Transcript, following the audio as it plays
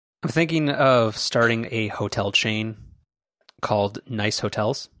I'm thinking of starting a hotel chain called Nice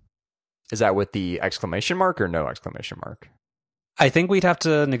Hotels. Is that with the exclamation mark or no exclamation mark? I think we'd have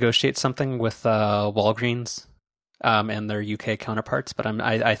to negotiate something with Walgreens and their UK counterparts, but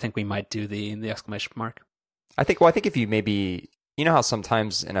I think we might do the exclamation mark. I think if you maybe, you know how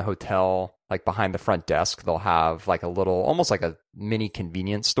sometimes in a hotel, like behind the front desk, they'll have like a little, almost like a mini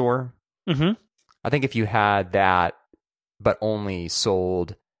convenience store. Mm-hmm. I think if you had that, but only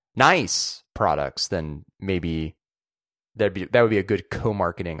sold nice products, then maybe that would be a good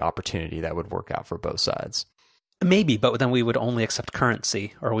co-marketing opportunity that would work out for both sides. Maybe, but then we would only accept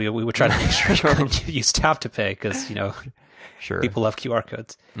currency, or we would try to make sure you couldn't use tap to pay because, Sure. people love QR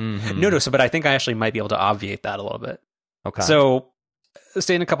codes. Mm-hmm. No, but I think I actually might be able to obviate that a little bit. Okay. So,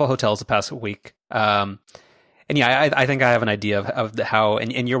 stayed in a couple of hotels the past week. And yeah, I think I have an idea of how,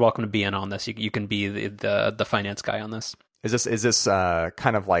 and you're welcome to be in on this. You can be the finance guy on this. Is this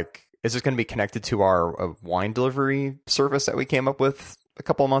kind of like, is this going to be connected to our wine delivery service that we came up with a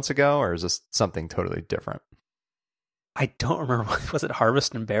couple of months ago, or is this something totally different? I don't remember. Was it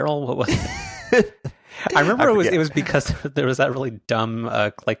Harvest and Barrel? What was it? I remember it was because there was that really dumb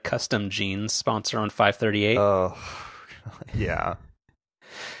like custom jeans sponsor on 538. Oh, yeah.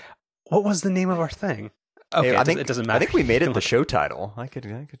 What was the name of our thing? Okay, I think it doesn't matter. I think we made it the show title. I could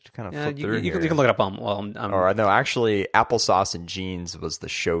kind of flip through you here. can look it up on. Or no, actually, Applesauce and Jeans was the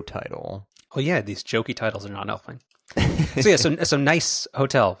show title. Oh yeah, these jokey titles are not helping. So yeah, so Nice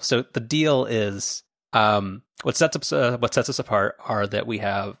Hotel. So the deal is, what sets us apart are that we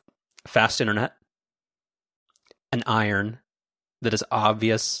have fast internet, an iron that is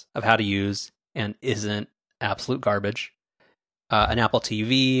obvious of how to use and isn't absolute garbage, an Apple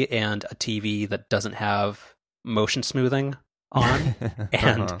TV, and a TV that doesn't have motion smoothing on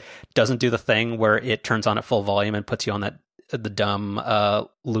and doesn't do the thing where it turns on at full volume and puts you on the dumb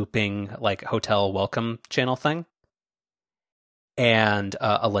looping like hotel welcome channel thing, and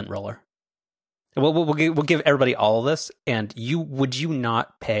a lint roller. We'll give everybody all of this, and would you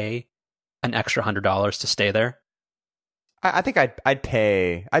not pay an extra $100 to stay there? I think I'd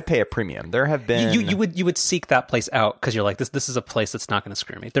pay a premium. There have been you would seek that place out because you're like, this is a place that's not going to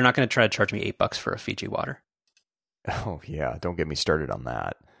screw me. They're not going to try to charge me $8 for a Fiji water. Oh yeah, don't get me started on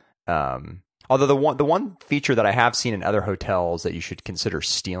that. Although the one feature that I have seen in other hotels that you should consider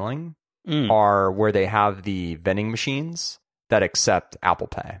stealing are where they have the vending machines that accept Apple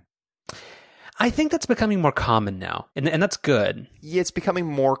Pay. I think that's becoming more common now, and that's good. Yeah, it's becoming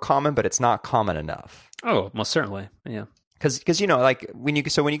more common, but it's not common enough. Oh, most certainly, yeah. Because like when you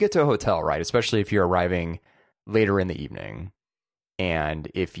get to a hotel, right? Especially if you're arriving later in the evening, and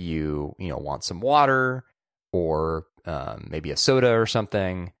if you want some water or maybe a soda or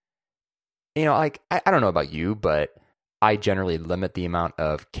something, like I don't know about you, but I generally limit the amount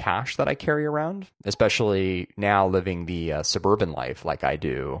of cash that I carry around, especially now living the suburban life like I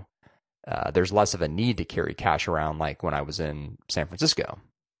do. There's less of a need to carry cash around like when I was in San Francisco.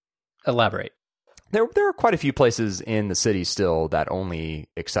 Elaborate. There are quite a few places in the city still that only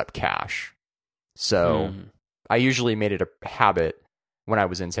accept cash. So I usually made it a habit when I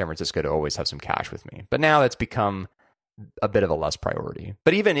was in San Francisco to always have some cash with me. But now that's become a bit of a less priority.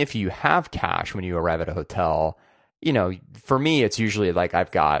 But even if you have cash when you arrive at a hotel, for me, it's usually like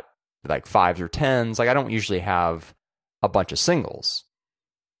I've got like 5s or 10s. Like I don't usually have a bunch of singles.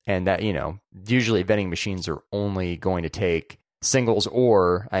 And that, usually vending machines are only going to take singles,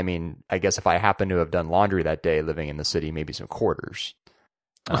 or, I guess if I happen to have done laundry that day living in the city, maybe some quarters.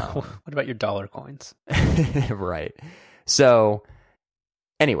 What about your dollar coins? Right. So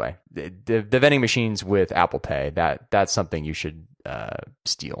anyway, the vending machines with Apple Pay, that's something you should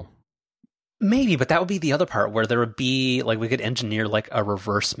steal. Maybe, but that would be the other part where there would be, like, we could engineer like a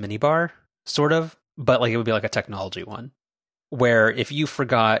reverse minibar, sort of, but like it would be like a technology one, where if you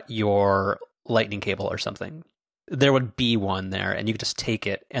forgot your lightning cable or something, there would be one there, and you could just take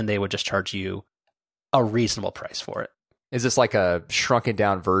it, and they would just charge you a reasonable price for it. Is this like a shrunken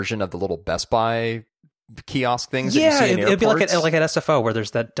down version of the little Best Buy kiosk things? Yeah, that you see in it'd be airports? like at SFO where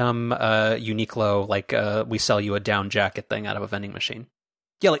there's that dumb Uniqlo, like we sell you a down jacket thing out of a vending machine.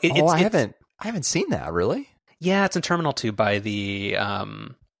 Yeah, like I haven't seen that, really. Yeah, it's in Terminal 2 by the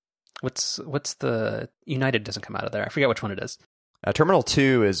what's the United doesn't come out of there. I forget which one it is. Terminal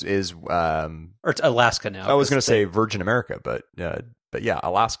 2 is or it's Alaska now. I was going to say Virgin America, but yeah,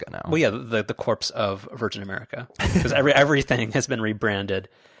 Alaska now. Well, yeah, the corpse of Virgin America, because everything has been rebranded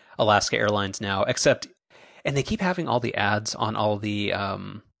Alaska Airlines now, except, and they keep having all the ads on all the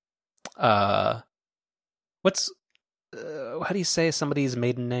how do you say somebody's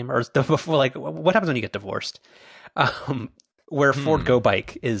maiden name, or before, like, what happens when you get divorced? where Ford Go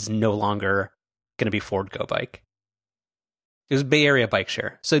Bike is no longer going to be Ford Go Bike. It was Bay Area Bike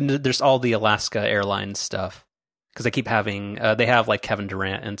Share. So there's all the Alaska Airlines stuff. Because they keep having, they have like Kevin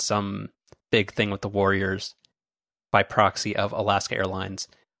Durant and some big thing with the Warriors by proxy of Alaska Airlines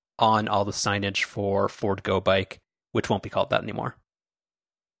on all the signage for Ford Go Bike, which won't be called that anymore.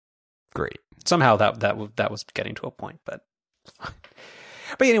 Great. Somehow that was getting to a point, but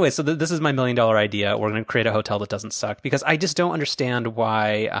anyway, so this is my $1 million idea. We're going to create a hotel that doesn't suck, because I just don't understand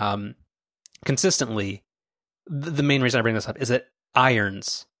why consistently the main reason I bring this up is that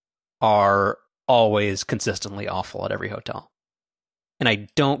irons are always consistently awful at every hotel. And I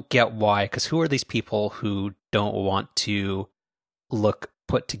don't get why, because who are these people who don't want to look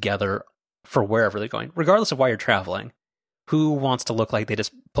put together for wherever they're going, regardless of why you're traveling? Who wants to look like they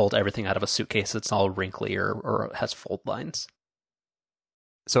just pulled everything out of a suitcase that's all wrinkly or has fold lines?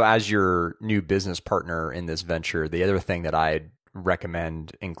 So as your new business partner in this venture, the other thing that I'd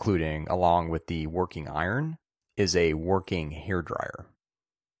recommend including along with the working iron is a working hairdryer.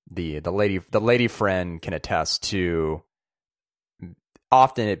 The lady friend can attest to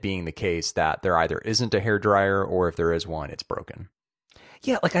often it being the case that there either isn't a hairdryer, or if there is one, it's broken.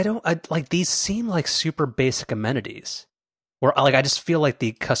 Yeah, like like these seem like super basic amenities. Where like I just feel like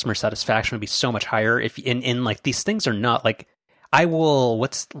the customer satisfaction would be so much higher if in like these things are not like let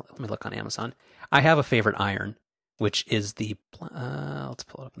me look on Amazon. I have a favorite iron, which is the let's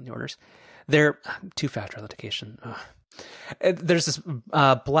pull it up in the orders. They're two-factor authentication. There's this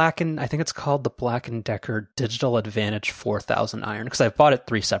I think it's called the Black & Decker Digital Advantage 4000 iron, because I've bought it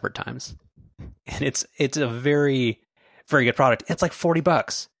 3 separate times, and it's a very, very good product. It's like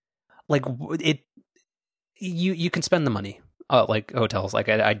 $40. Like you can spend the money. Like hotels. Like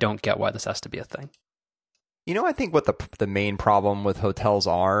I don't get why this has to be a thing. You know, I think what the main problem with hotels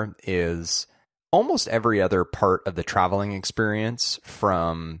is almost every other part of the traveling experience,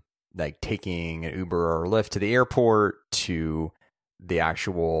 from like taking an Uber or Lyft to the airport to the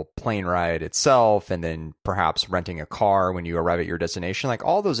actual plane ride itself, and then perhaps renting a car when you arrive at your destination. Like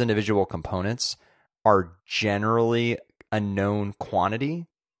all those individual components are generally a known quantity.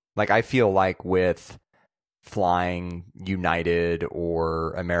 Like I feel like with flying United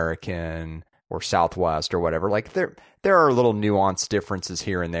or American or Southwest or whatever, like there are little nuanced differences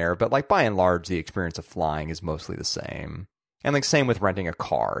here and there, but like by and large, the experience of flying is mostly the same. And like same with renting a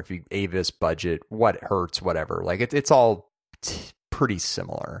car. If you Avis, budget, what Hertz, whatever, like it's all pretty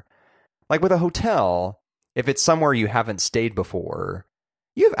similar. Like with a hotel, if it's somewhere you haven't stayed before,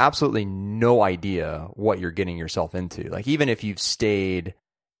 you have absolutely no idea what you're getting yourself into. Like even if you've stayed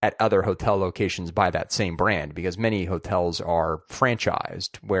at other hotel locations by that same brand, because many hotels are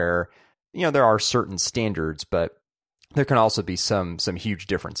franchised where, you know, there are certain standards, but there can also be some huge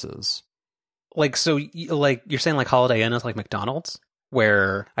differences. Like, so like you're saying like Holiday Inn is like McDonald's,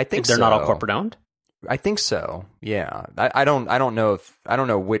 where I think they're not all corporate owned? I think so. Yeah. I don't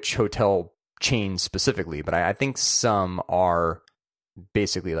know which hotel chain specifically, but I think some are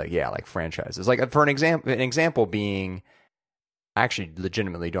basically like franchises. Like for an example being, I actually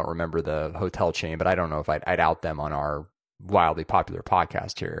legitimately don't remember the hotel chain, but I don't know if I'd out them on our wildly popular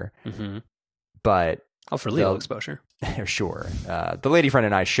podcast here. Mm-hmm. But for legal exposure. Sure. The lady friend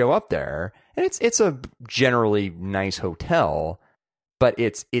and I show up there, and it's a generally nice hotel, but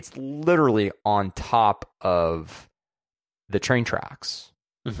it's literally on top of the train tracks.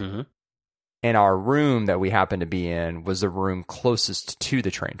 Mm-hmm. And our room that we happened to be in was the room closest to the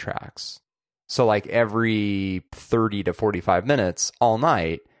train tracks. So like every 30 to 45 minutes all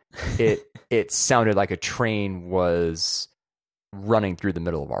night, it sounded like a train was running through the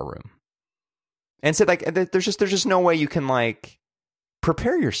middle of our room. And so like there's just no way you can like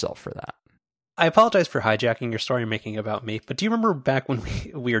prepare yourself for that. I apologize for hijacking your story and making it about me, but do you remember back when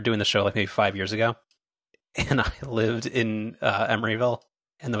we were doing the show like maybe 5 years ago, and I lived in Emeryville,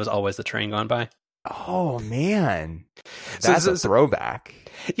 and there was always the train going by? Oh man, that's a throwback.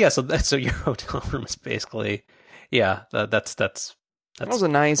 Yeah, so your hotel room is basically, yeah, that was a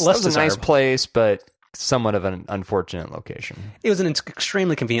nice place, but somewhat of an unfortunate location. It was an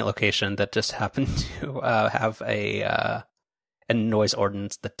extremely convenient location that just happened to have a noise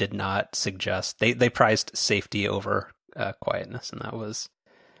ordinance that did not suggest they prized safety over quietness, and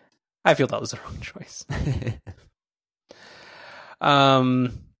I feel that was the wrong choice.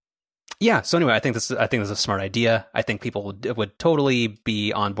 Yeah. So anyway, I think this is a smart idea. I think people would totally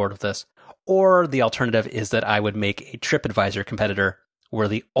be on board with this. Or the alternative is that I would make a TripAdvisor competitor where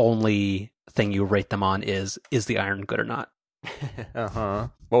the only thing you rate them on is the iron good or not. Uh-huh.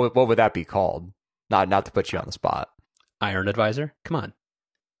 What would that be called? Not to put you on the spot. Iron Advisor? Come on.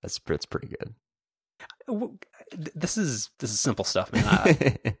 That's pretty good. this is simple stuff,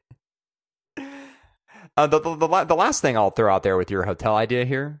 man. The last thing I'll throw out there with your hotel idea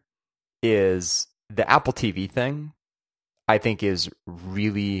here is the Apple TV thing. I think is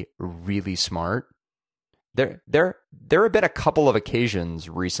really, really smart. There have been a couple of occasions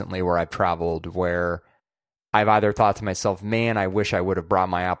recently where I've traveled where I've either thought to myself, man, I wish I would have brought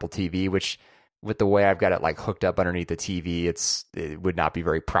my Apple TV, which with the way I've got it like hooked up underneath the TV, it would not be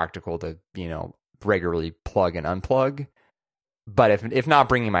very practical to, regularly plug and unplug. But if not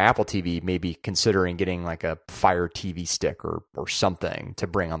bringing my Apple TV, maybe considering getting like a Fire TV stick or something to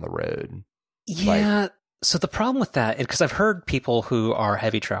bring on the road. Yeah. So the problem with that, because I've heard people who are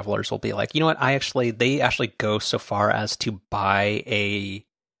heavy travelers will be like, you know what, they actually go so far as to buy a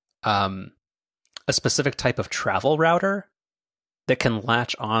specific type of travel router that can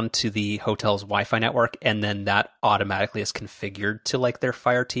latch on to the hotel's Wi-Fi network, and then that automatically is configured to like their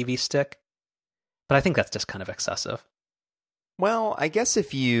Fire TV stick. But I think that's just kind of excessive. Well, I guess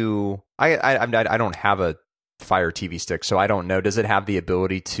if you, I don't have a Fire TV stick, so I don't know. Does it have the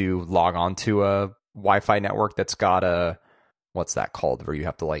ability to log on to a Wi-Fi network that's got a, what's that called, where you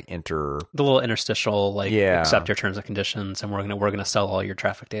have to like enter the little interstitial, like, accept your terms and conditions, and we're gonna sell all your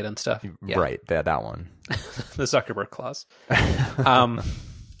traffic data and stuff. Yeah. Right, that one. The Zuckerberg clause.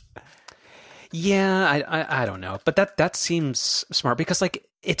 Yeah, I don't know, but that seems smart because like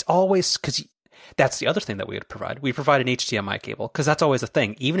it's always, because that's the other thing that we would provide. We provide an HDMI cable because that's always a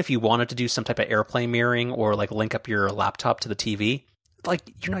thing. Even if you wanted to do some type of airplane mirroring or like link up your laptop to the TV.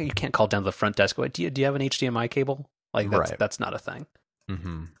 Like, you can't call down to the front desk. Do you have an HDMI cable? Like, that's not a thing.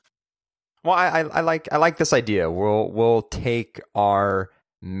 Mm-hmm. Well, I like this idea. We'll take our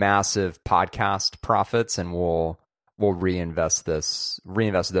massive podcast profits and we'll reinvest those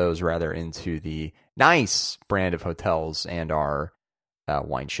rather into the nice brand of hotels and our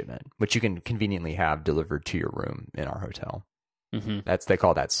wine shipment, which you can conveniently have delivered to your room in our hotel. Mm-hmm. They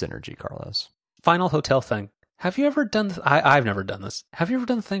call that synergy, Carlos. Final hotel thing. Have you ever done? I've never done this. Have you ever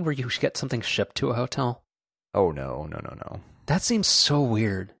done the thing where you get something shipped to a hotel? Oh no. That seems so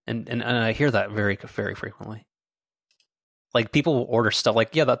weird, and I hear that very, very frequently. Like people will order stuff.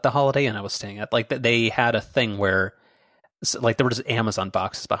 Like the Holiday Inn I was staying at, like they had a thing where, like there were just Amazon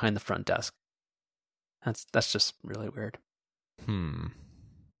boxes behind the front desk. That's just really weird.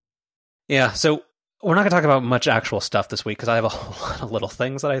 Yeah. So we're not going to talk about much actual stuff this week because I have a whole lot of little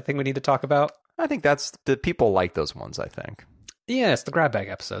things that I think we need to talk about. I think that's the people like those ones, I think. Yeah, it's the grab bag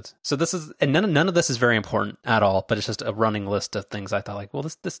episodes. So this is, and none of this is very important at all, but it's just a running list of things I thought like, well,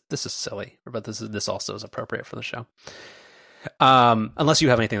 this is silly, but this also is appropriate for the show. Unless you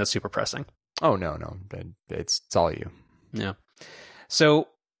have anything that's super pressing. Oh no, it's all you. Yeah. So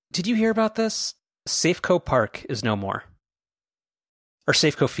did you hear about this? Safeco Park is no more, or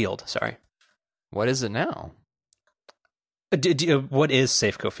Safeco Field. Sorry. What is it now? What is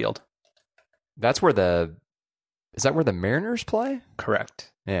Safeco Field? Is that where the Mariners play?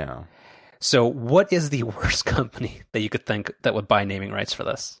 Correct. Yeah. So what is the worst company that you could think that would buy naming rights for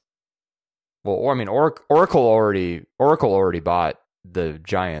this? Well, I mean, Oracle already bought the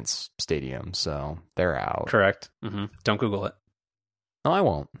Giants stadium, so they're out. Correct. Mm-hmm. Don't Google it. No, I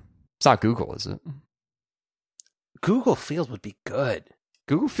won't. It's not Google, is it? Google Field would be good.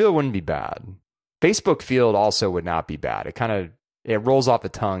 Google Field wouldn't be bad. Facebook Field also would not be bad. It rolls off the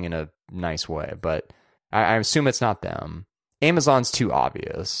tongue in a nice way, but I assume it's not them. Amazon's too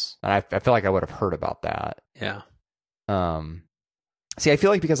obvious, and I feel like I would have heard about that. Yeah. See, I feel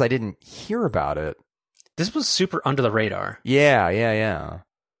like because I didn't hear about it, this was super under the radar. Yeah.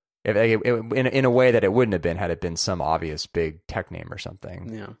 In a way that it wouldn't have been had it been some obvious big tech name or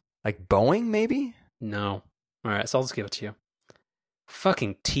something. Yeah. Like Boeing, maybe? No. All right, so I'll just give it to you.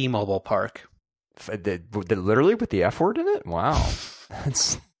 Fucking T-Mobile Park. Literally with the F word in it? Wow.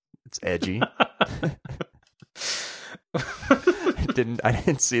 It's edgy. I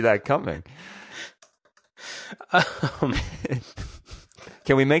didn't see that coming.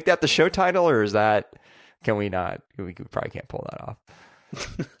 Can we make that the show title, or is that? Can we not? We probably can't pull that off.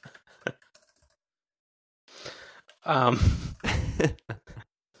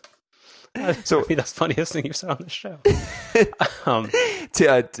 So that's the funniest thing you've said on the show.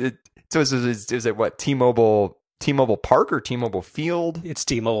 So is it what, T-Mobile Park or T-Mobile Field? It's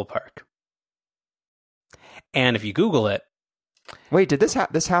T-Mobile Park. And if you Google it, wait, did this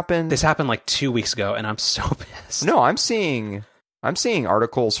happen? This happened like 2 weeks ago, and I'm so pissed. No, I'm seeing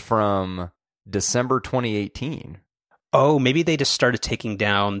articles from December 2018. Oh, maybe they just started taking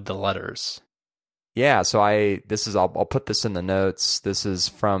down the letters. Yeah, so I'll put this in the notes. This is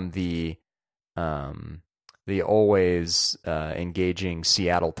from the always engaging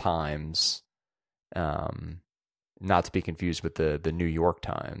Seattle Times. not to be confused with the New York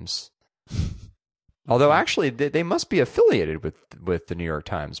Times. Although actually they must be affiliated with the New York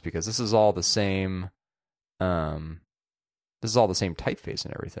Times, because this is all the same. This is all the same typeface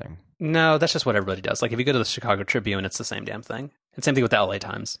and everything. No, that's just what everybody does. Like if you go to the Chicago Tribune, it's the same damn thing. And same thing with the LA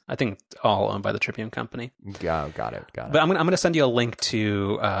Times. I think it's all owned by the Tribune Company. Got it. But I'm going to send you a link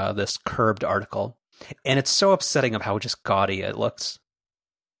to this Curbed article. And it's so upsetting of how just gaudy it looks.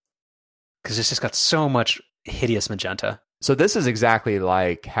 Because it's just got so much hideous magenta. So this is exactly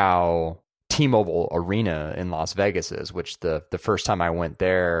like how T-Mobile Arena in Las Vegas is, which the first time I went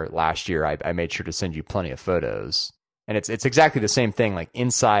there last year, I made sure to send you plenty of photos. And it's exactly the same thing, like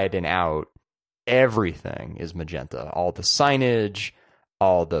inside and out, everything is magenta. All the signage,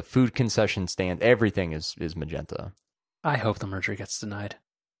 all the food concession stands, everything is magenta. I hope the merger gets denied.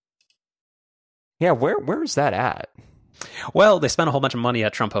 Yeah, where is that at? Well, they spent a whole bunch of money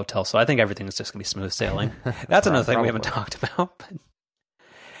at Trump Hotel, so I think everything is just going to be smooth sailing. That's another thing we haven't talked about.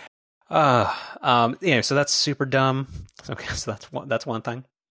 But, so that's super dumb. Okay, so that's one thing.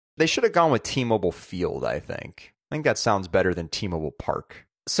 They should have gone with T-Mobile Field, I think. I think that sounds better than T-Mobile Park.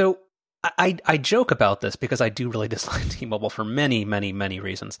 So I joke about this because I do really dislike T-Mobile for many, many, many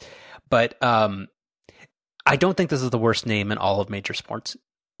reasons. But I don't think this is the worst name in all of major sports.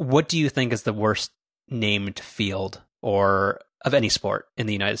 What do you think is the worst named field or of any sport in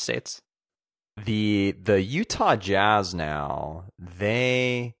the United States? The Utah Jazz now,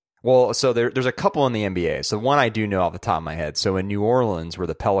 so there's a couple in the NBA. So one I do know off the top of my head. So in New Orleans, where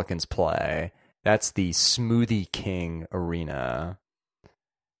the Pelicans play, that's the Smoothie King Arena.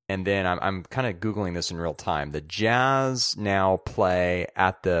 And then I'm kind of Googling this in real time. The Jazz now play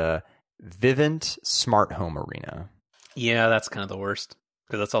at the Vivint Smart Home Arena. Yeah, that's kind of the worst,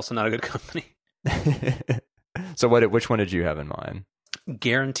 because that's also not a good company. So which one did you have in mind?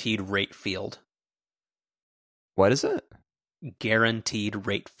 Guaranteed Rate Field. What is it? Guaranteed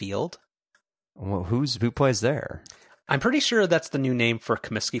Rate Field. Well, who plays there? I'm pretty sure that's the new name for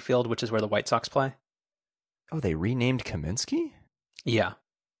Comiskey Field, which is where the White Sox play. Oh, they renamed Kaminsky? Yeah.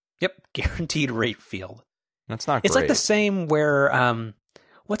 Yep. Guaranteed Rate Field. That's not It's great. like the same where,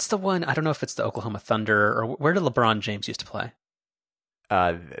 what's the one? I don't know if it's the Oklahoma Thunder, or where did LeBron James used to play?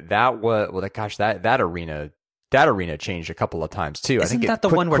 That arena changed a couple of times too. Isn't that the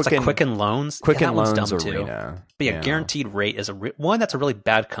one where it's like Quicken Loans? Quicken Loans Loans dumb Arena. Too. But yeah, Guaranteed Rate is one that's a really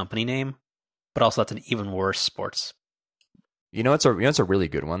bad company name, but also that's an even worse sports. It's a really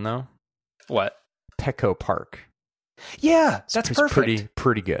good one though. What? Petco Park. Yeah, that's perfect.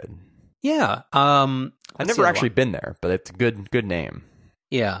 Pretty good. Yeah. I've never actually been there, but it's a good name.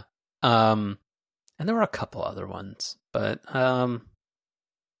 Yeah. And there were a couple other ones, but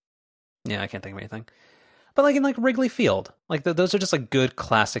yeah, I can't think of anything. But like in like Wrigley Field, like those are just like good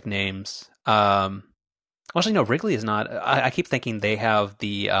classic names. Actually, no, Wrigley is not. I keep thinking they have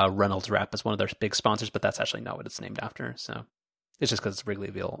the Reynolds Wrap as one of their big sponsors, but that's actually not what it's named after. So it's just because it's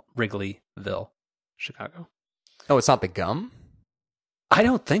Wrigleyville, Chicago. Oh, it's not the gum? I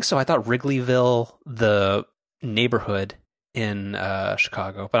don't think so. I thought Wrigleyville, the neighborhood in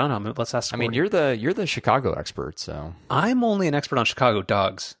Chicago, but I don't know. Let's ask. Sporty. I mean, you're the Chicago expert, so I'm only an expert on Chicago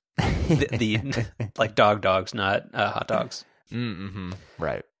dogs. the like dogs, not hot dogs. Mm-hmm.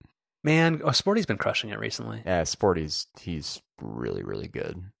 Right. Man, Sporty's been crushing it recently. Yeah, Sporty's he's really, really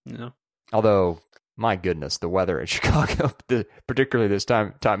good. Yeah. Although, my goodness, the weather in Chicago, particularly this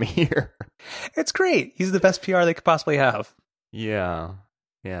time of year, it's great. He's the best PR they could possibly have. Yeah.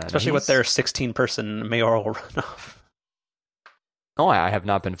 Especially with their 16-person mayoral runoff. Oh, I have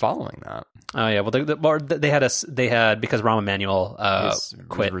not been following that. Oh yeah, well they had because Rahm Emanuel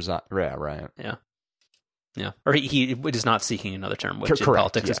quit. Yeah, right. Yeah, or he is not seeking another term, which in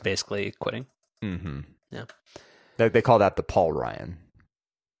politics is basically quitting. Mm-hmm. Yeah, they call that the Paul Ryan.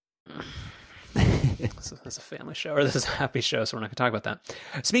 This is a family show, or this is a happy show, so we're not going to talk about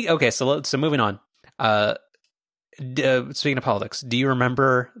that. Okay, so moving on. Speaking of politics, do you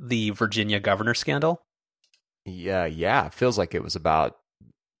remember the Virginia governor scandal? Yeah. It feels like it was about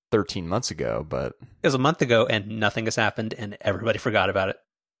 13 months ago, but it was a month ago, and nothing has happened, and everybody forgot about it.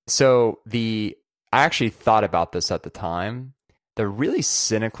 So I actually thought about this at the time. The really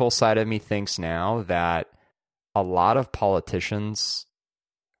cynical side of me thinks now that a lot of politicians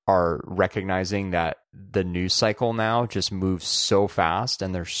are recognizing that the news cycle now just moves so fast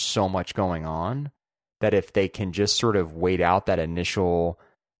and there's so much going on that if they can just sort of wait out that initial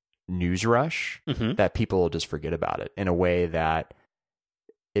news rush, that people will just forget about it in a way that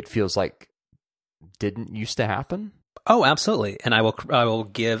it feels like didn't used to happen. Oh, absolutely. And I will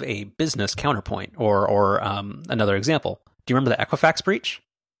give a business counterpoint or another example. Do you remember the Equifax breach?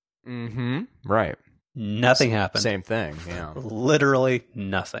 Mm-hmm. Right. Nothing happened. Same thing, yeah. Literally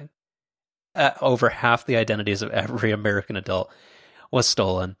nothing. Over half the identities of every American adult was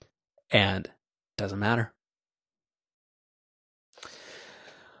stolen, and doesn't matter.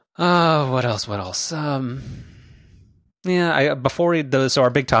 What else? Yeah, so our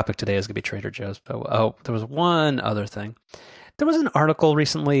big topic today is going to be Trader Joe's, but there was one other thing. There was an article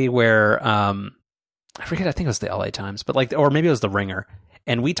recently where, I forget, I think it was the LA Times, but or maybe it was the Ringer,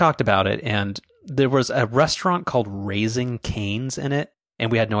 and we talked about it, and there was a restaurant called Raising Cane's in it,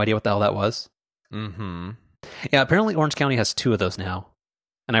 and we had no idea what the hell that was. Mm-hmm. Yeah, apparently Orange County has 2 of those now,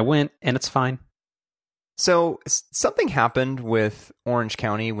 and I went, and it's fine. So something happened with Orange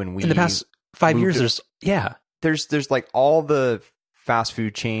County when we... In the past 5 years, there's like all the fast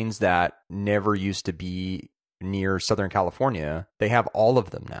food chains that never used to be near Southern California. They have all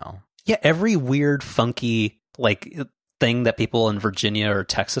of them now. Yeah, every weird, funky, thing that people in Virginia or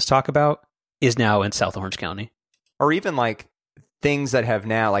Texas talk about is now in South Orange County. Or even things that have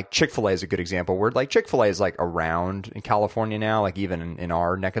now, Chick-fil-A is a good example, where Chick-fil-A is around in California now, even in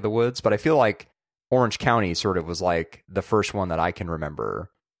our neck of the woods. But I feel like Orange County sort of was the first one that I can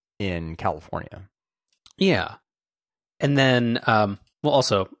remember in California. Yeah. And then,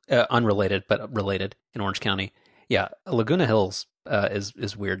 also unrelated, but related in Orange County. Yeah, Laguna Hills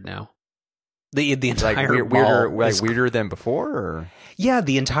is weird now. The entire weirder than before? Or? Yeah,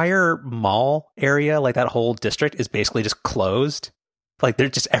 the entire mall area, that whole district is basically just closed. They're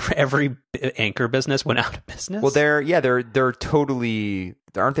just every anchor business went out of business. Well, they're totally,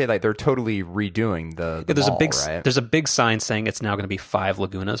 aren't they? They're totally redoing the there's mall, a big right? There's a big sign saying it's now going to be 5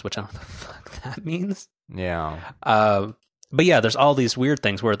 Lagunas, which I don't know what the fuck that means. Yeah. But yeah, there's all these weird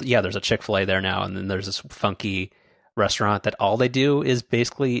things where there's a Chick-fil-A there now, and then there's this funky restaurant that all they do is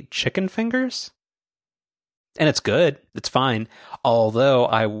basically chicken fingers. And it's good. It's fine. Although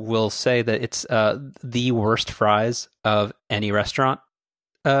I will say that it's the worst fries of any restaurant,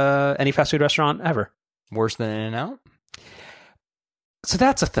 any fast food restaurant ever. Worse than In-N-Out? So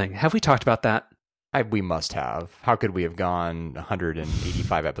that's a thing. Have we talked about that? We must have. How could we have gone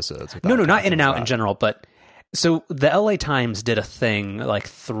 185 episodes? No, not In-N-Out in general. But so the LA Times did a thing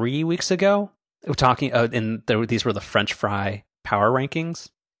 3 weeks ago talking, and these were the French fry power rankings.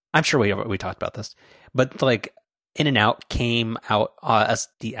 I'm sure we talked about this, but In-N-Out came out as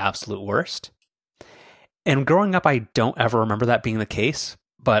the absolute worst. And growing up, I don't ever remember that being the case,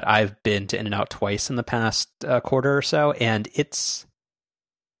 but I've been to In-N-Out twice in the past quarter or so, and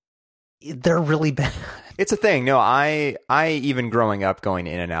they're really bad. It's a thing. No, I even growing up going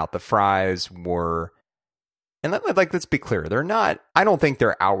to In-N-Out, the fries were, and let's be clear, they're not. I don't think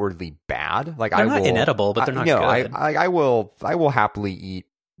they're outwardly bad. They're not inedible, but they're not good. I will happily eat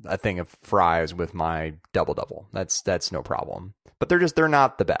a thing of fries with my double. That's no problem. But they're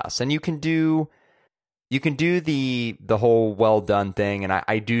not the best. And you can do the whole well done thing, and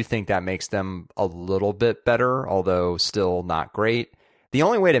I do think that makes them a little bit better, although still not great. The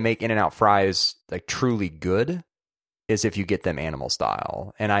only way to make In-N-Out fries truly good is if you get them animal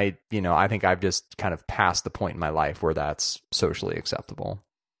style. And I think I've just kind of passed the point in my life where that's socially acceptable.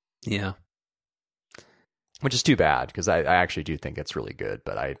 Yeah. Which is too bad, because I actually do think it's really good,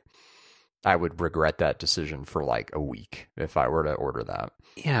 but I would regret that decision for a week if I were to order that.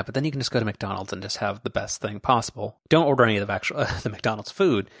 Yeah, but then you can just go to McDonald's and just have the best thing possible. Don't order any of the McDonald's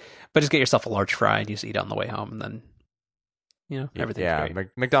food, but just get yourself a large fry and just eat it on the way home, and then everything's great.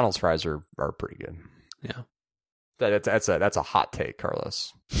 McDonald's fries are pretty good. Yeah, that's a hot take,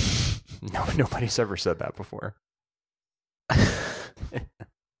 Carlos. No, nobody's ever said that before.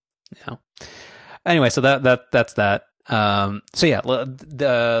 Yeah. Anyway, so that's that. So yeah,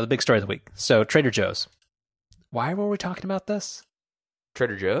 the big story of the week. So Trader Joe's. Why were we talking about this?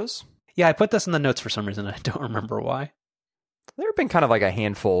 Trader Joe's? Yeah, I put this in the notes for some reason. I don't remember why. There have been kind of a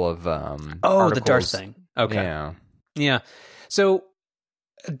handful of articles. The Darth thing. Okay. Yeah. So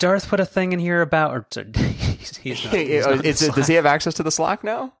Darth put a thing in here about, he's not does he have access to the Slack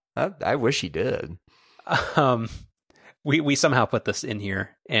now? I wish he did. We somehow put this in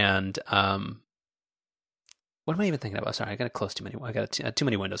here, and what am I even thinking about? Sorry, I got to close too many. I got too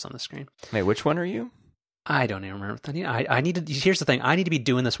many windows on the screen. Wait, which one are you? I don't even remember. I need to. Here's the thing. I need to be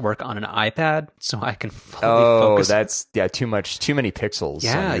doing this work on an iPad so I can fully focus. Oh, that's too many pixels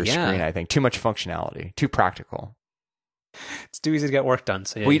on your screen. I think too much functionality, too practical. It's too easy to get work done.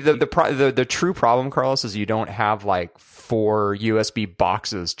 So the true problem, Carlos, is you don't have 4 USB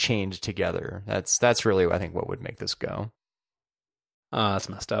boxes chained together. That's really I think what would make this go. That's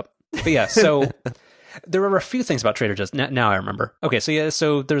messed up. But yeah, so. There were a few things about Trader Joe's. Now I remember. Okay,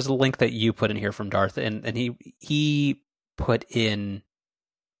 so there's a link that you put in here from Darth, and he put in.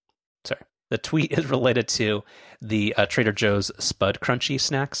 Sorry, The tweet is related to the Trader Joe's Spud Crunchy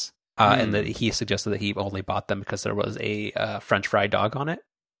snacks, and that he suggested that he only bought them because there was a French fry dog on it.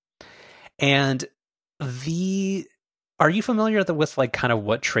 And are you familiar with like kind of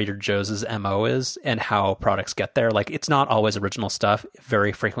what Trader Joe's MO is and how products get there? Like, it's not always original stuff.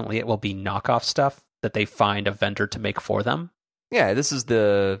 Very frequently, it will be knockoff stuff that they find a vendor to make for them. Yeah, this is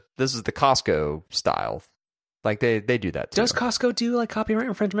the Costco style. Like they do that too. Does Costco do like copyright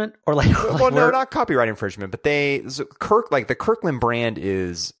infringement or like? Well, no, not copyright infringement, but the Kirkland brand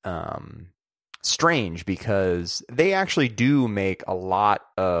is strange because they actually do make a lot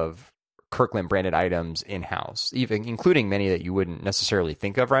of Kirkland branded items in-house, even including many that you wouldn't necessarily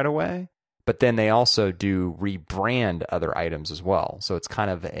think of right away. But then they also do rebrand other items as well. So it's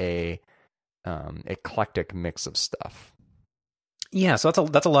kind of a eclectic mix of stuff. Yeah, so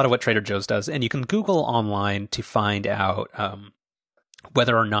that's a lot of what Trader Joe's does, and you can Google online to find out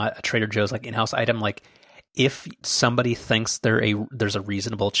whether or not a Trader Joe's like in-house item, like if somebody thinks there's a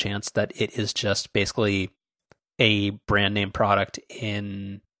reasonable chance that it is just basically a brand name product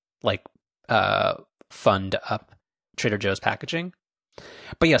in like fund up Trader Joe's packaging.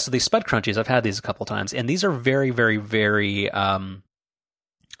 But yeah, so these Spud Crunchies, I've had these a couple times, and these are very, very, very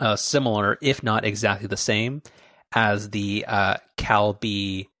similar, if not exactly the same, as the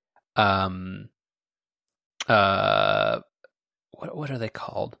Calbee. What are they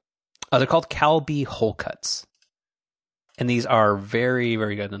called? They're called Calbee Whole Cuts, and these are very,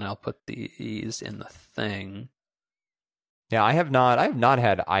 very good. And I'll put these in the thing. Yeah, I have not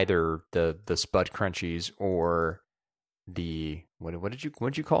had either the Spud Crunchies or the what did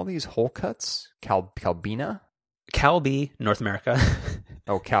you call these whole cuts? Calbina? Calbee, North America.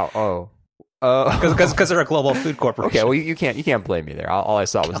 Because they're a global food corporation. Okay, well you can't blame me there. All I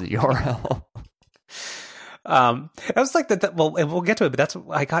saw was the URL. I was like that. Well, we'll get to it, but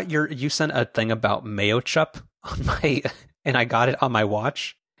I got you sent a thing about Mayo Chup on and I got it on my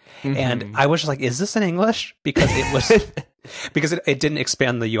watch. Mm-hmm. And I was just like, is this in English? Because it was because it didn't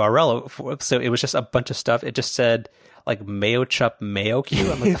expand the URL, so it was just a bunch of stuff. It just said like Mayo Chup Mayo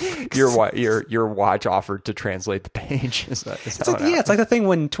Q. I'm like, your watch offered to translate the page. It's like the thing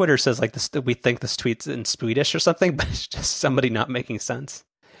when Twitter says like this, we think this tweet's in Swedish or something, but it's just somebody not making sense.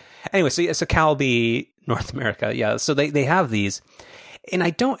 Anyway, so Calbee North America, yeah. So they have these, and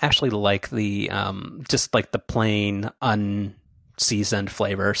I don't actually like the just like the plain unseasoned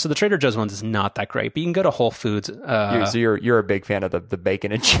flavor. So the Trader Joe's ones is not that great, but you can go to Whole Foods. So you're a big fan of the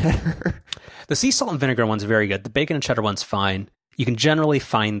bacon and cheddar. The sea salt and vinegar one's very good. The bacon and cheddar one's fine. You can generally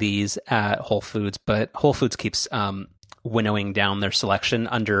find these at Whole Foods, but Whole Foods keeps winnowing down their selection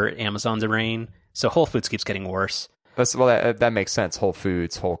under Amazon's reign. So Whole Foods keeps getting worse. That makes sense. Whole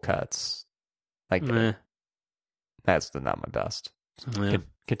Foods, Whole Cuts. Like that's not my best.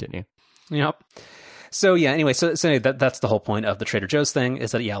 Continue. Yep. So yeah, anyway, so that's the whole point of the Trader Joe's thing,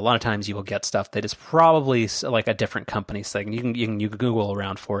 is that, yeah, a lot of times you will get stuff that is probably like a different company's thing. You can Google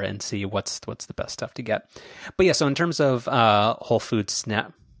around for it and see what's the best stuff to get. But yeah, so in terms of Whole Foods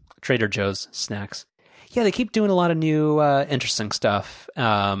Trader Joe's snacks, yeah, they keep doing a lot of new interesting stuff.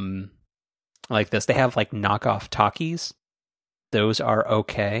 Like this, they have like knockoff Takis. Those are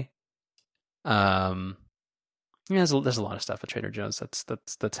okay. Yeah, there's a lot of stuff at Trader Joe's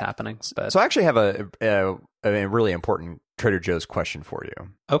that's happening. But... So I actually have a really important Trader Joe's question for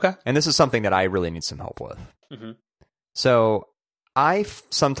you. Okay. And this is something that I really need some help with. Mm-hmm. So I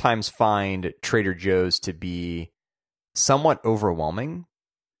sometimes find Trader Joe's to be somewhat overwhelming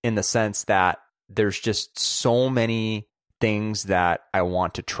in the sense that there's just so many things that I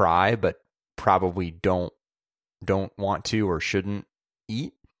want to try, but probably don't want to or shouldn't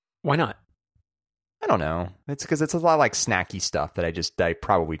eat. Why not? I don't know. It's because it's a lot of like snacky stuff that I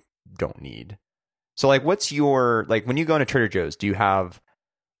probably don't need. So like, what's your, like when you go into Trader Joe's, do you have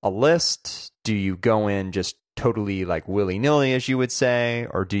a list? Do you go in just totally like willy-nilly, as you would say?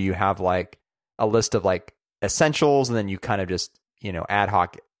 Or do you have like a list of like essentials and then you kind of just, ad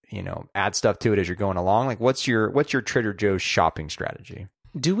hoc, add stuff to it as you're going along? Like what's your Trader Joe's shopping strategy?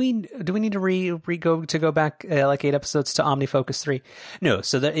 Do we need to go back like 8 episodes to OmniFocus 3? No.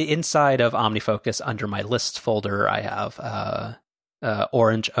 So the inside of OmniFocus, under my lists folder, I have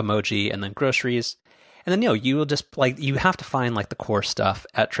orange emoji and then groceries, and then you will just like, you have to find like the core stuff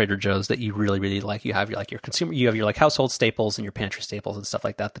at Trader Joe's that you really, really like. You have your consumer, you have your like household staples and your pantry staples and stuff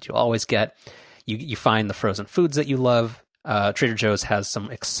like that you'll always get. You find the frozen foods that you love. Trader Joe's has some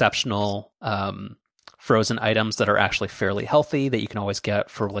exceptional frozen items that are actually fairly healthy that you can always get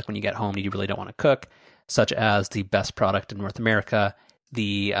for like when you get home and you really don't want to cook, such as the best product in North America,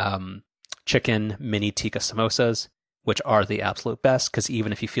 the chicken mini tikka samosas. which are the absolute best, because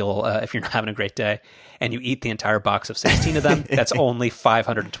even if you feel if you're not having a great day and you eat the entire box of 16 of them, that's only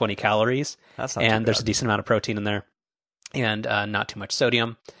 520 calories. That's not and too there's bad. a decent amount of protein in there, and not too much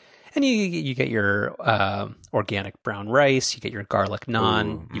sodium. And you get your organic brown rice, you get your garlic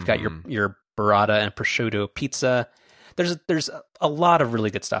naan, Ooh, you've got your burrata and prosciutto pizza. There's a lot of really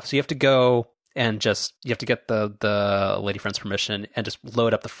good stuff. So you have to go and you have to get the lady friend's permission and just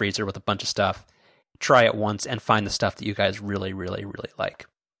load up the freezer with a bunch of stuff, try it once, and find the stuff that you guys really, really, really like.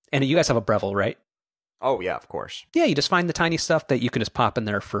 And you guys have a Breville, right? Oh, yeah, of course. Yeah, you just find the tiny stuff that you can just pop in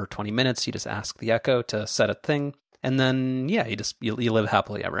there for 20 minutes. You just ask the Echo to set a thing, and then, yeah, you live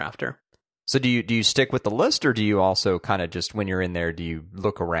happily ever after. So do you stick with the list, or do you also kind of just, when you're in there, do you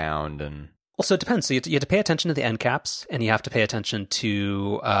look around and... Well, so it depends. So you have to pay attention to the end caps, and you have to pay attention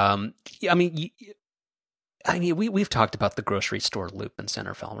to. We've talked about the grocery store loop in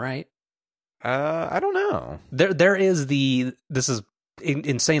Centerville, right? I don't know. There is this is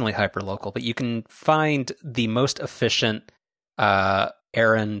insanely hyper local, but you can find the most efficient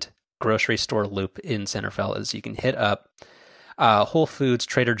errand grocery store loop in Centerville is you can hit up Whole Foods,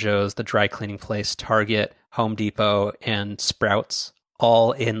 Trader Joe's, the dry cleaning place, Target, Home Depot, and Sprouts,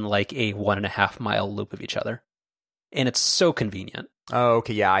 all in like a 1.5 mile loop of each other. And it's so convenient. Oh,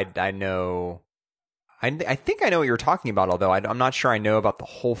 okay. Yeah, I know. I think I know what you're talking about, although I'm not sure I know about the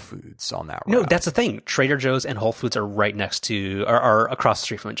Whole Foods on that route. No, that's the thing. Trader Joe's and Whole Foods are right next to, are across the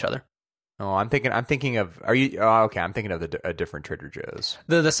street from each other. Oh, I'm thinking of, are you, oh, okay, I'm thinking of a different Trader Joe's.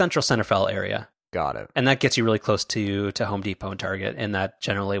 The central Centerville area. Got it. And that gets you really close to Home Depot and Target, and that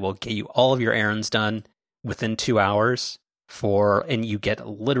generally will get you all of your errands done within 2 hours and you get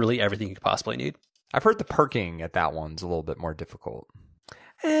literally everything you could possibly need. I've heard the parking at that one's a little bit more difficult.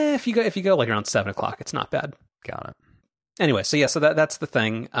 If you go like around 7 o'clock, it's not bad. Got it. Anyway, so that's the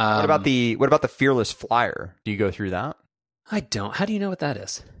thing. What about the Fearless Flyer? Do you go through that? I don't. How do you know what that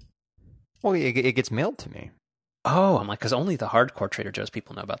is? Well, it gets mailed to me. Oh, I'm like, because only the hardcore Trader Joe's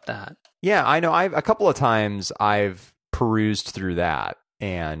people know about that. Yeah, I know. A couple of times I've perused through that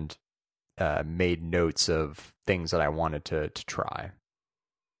and made notes of things that I wanted to try.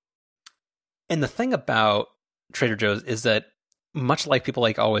 And the thing about Trader Joe's is that, much like people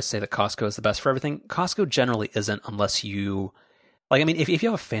like always say that Costco is the best for everything, Costco generally isn't, unless you like. I mean, if you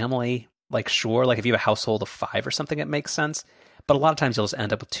have a family, like sure, like if you have a household of 5 or something, it makes sense. But a lot of times you'll just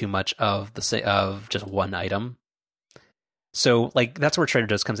end up with too much of just one item. So like that's where Trader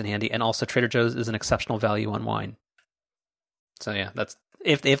Joe's comes in handy, and also Trader Joe's is an exceptional value on wine. So yeah, that's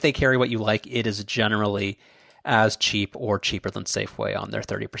if they carry what you like, it is generally as cheap or cheaper than Safeway on their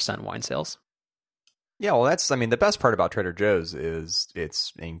 30% wine sales. Yeah, well, the best part about Trader Joe's is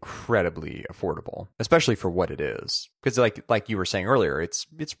it's incredibly affordable, especially for what it is. Because like you were saying earlier, it's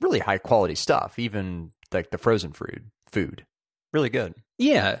really high quality stuff, even like the frozen food. Really good.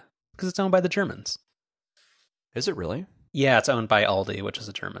 Yeah, because it's owned by the Germans. Is it really? Yeah, it's owned by Aldi, which is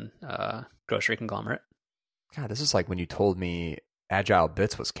a German grocery conglomerate. God, this is like when you told me Agile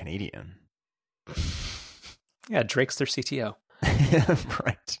Bits was Canadian. Yeah, Drake's their CTO.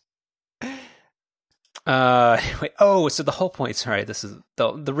 Right. Wait, so the whole point, sorry, this is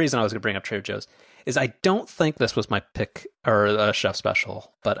the reason I was going to bring up Trader Joe's is I don't think this was my pick or chef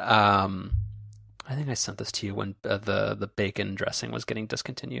special, but I think I sent this to you when the bacon dressing was getting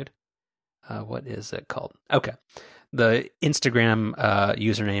discontinued. What is it called? Okay. The Instagram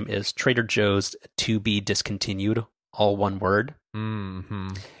username is Trader Joe's to be discontinued, all one word. Mm-hmm.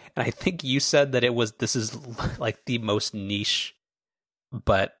 And I think you said that this is like the most niche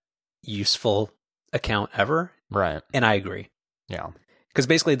but useful account ever. Right. And I agree. Yeah. Because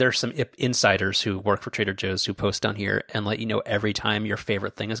basically there's some insiders who work for Trader Joe's who post down here and let you know every time your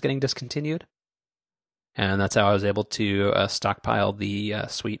favorite thing is getting discontinued. And that's how I was able to stockpile the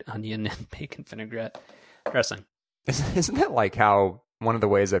sweet onion and bacon vinaigrette dressing. Isn't that like how one of the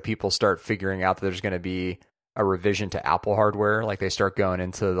ways that people start figuring out that there's going to be a revision to Apple hardware? Like they start going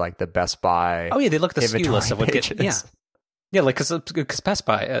into like the Best Buy. Oh yeah, they look at the SKU list of what pages. Yeah, like because Best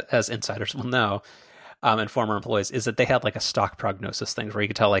Buy, as insiders will know, and former employees, is that they had like a stock prognosis thing where you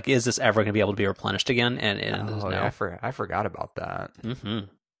could tell like, is this ever going to be able to be replenished again? And no. Yeah, I forgot about that. Mm-hmm.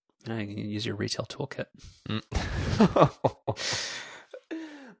 Yeah, you can use your retail toolkit.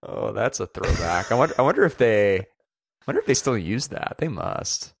 Oh, that's a throwback. I wonder if they still use that. They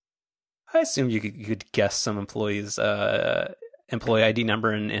must. I assume you could guess some employees' employee ID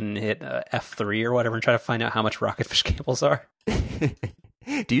number and hit F3 or whatever and try to find out how much Rocketfish cables are.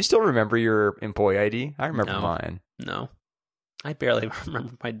 Do you still remember your employee ID? I remember mine. No. I barely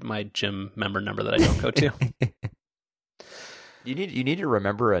remember my gym member number that I don't go to. You need to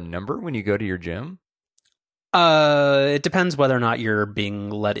remember a number when you go to your gym? It depends whether or not you're being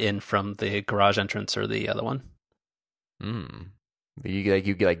let in from the garage entrance or the other one. You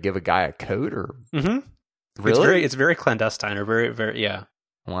give a guy a code or Really? It's very clandestine or very yeah.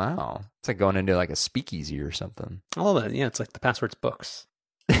 Wow, it's like going into like a speakeasy or something. A little bit, yeah. It's like the password's books.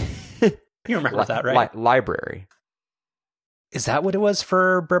 You remember that, right? Library. Is that what it was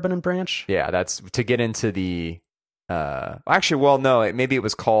for Bourbon and Branch? Yeah, that's to get into the. Actually, well, no. Maybe it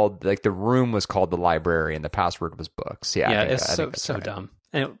was called like the room was called the library, and the password was books. Yeah, yeah. It's so right. Dumb.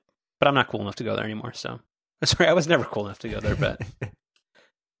 But I'm not cool enough to go there anymore. So sorry, I was never cool enough to go there. But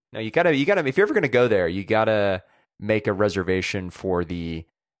no, you gotta. If you're ever gonna go there, you gotta make a reservation for the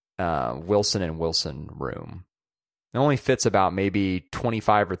Wilson and Wilson room. It only fits about maybe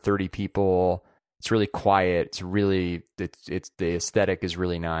 25 or 30 people. It's really quiet. It's really it's the aesthetic is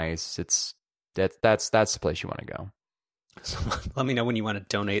really nice. That's the place you want to go. So let me know when you want to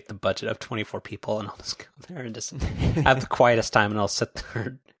donate the budget of 24 people, and I'll just go there and just have the quietest time, and I'll sit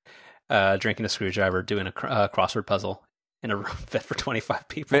there drinking a screwdriver, doing a crossword puzzle in a room fit for 25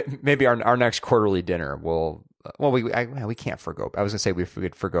 people. Maybe our next quarterly dinner will. Well, we can't forgo. I was gonna say we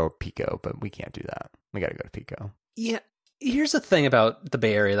could forgo Pico, but we can't do that. We got to go to Pico. Yeah. Here's the thing about the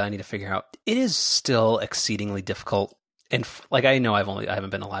Bay Area that I need to figure out. It is still exceedingly difficult. And like, I know I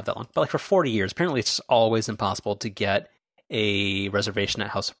haven't been alive that long, but like for 40 years, apparently it's always impossible to get a reservation at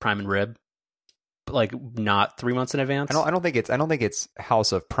House of Prime and Rib, like not 3 months in advance. I don't think it's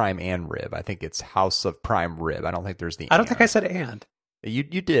House of Prime and Rib. I think it's House of Prime Rib. I don't think there's the. I don't think I said and. You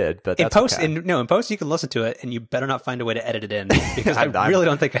did, but that's okay. In post you can listen to it, and you better not find a way to edit it in because I really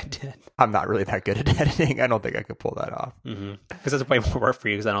don't think I did. I'm not really that good at editing. I don't think I could pull that off. Because that's way more work for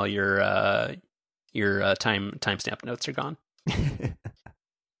you because then all your timestamp notes are gone.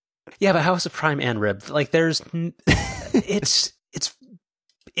 Yeah, but House of Prime and Rib, like it's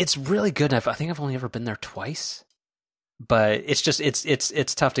really good. I think I've only ever been there twice, but it's just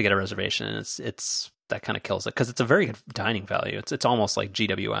it's tough to get a reservation, and it's that kind of kills it because it's a very good dining value. It's almost like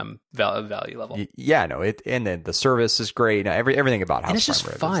GWM value level. Yeah, no, and then the service is great. Everything about House and it's just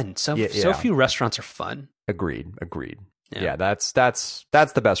fun. So few restaurants are fun. Agreed. Yeah, that's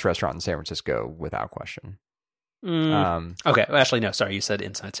the best restaurant in San Francisco without question. Okay, well, actually, no, sorry, you said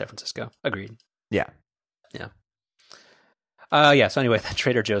inside San Francisco. Agreed. Yeah. So anyway, that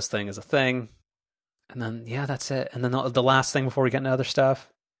Trader Joe's thing is a thing, and then that's it. And then the last thing before we get into other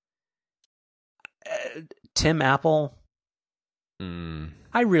stuff. Tim Apple.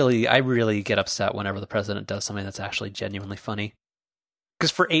 I really get upset whenever the president does something that's actually genuinely funny.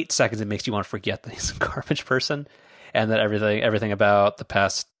 Because for 8 seconds it makes you want to forget that he's a garbage person, and that everything about the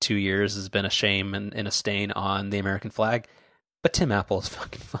past 2 years has been a shame and a stain on the American flag. But Tim Apple is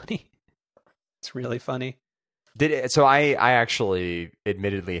fucking funny. It's really funny. So I actually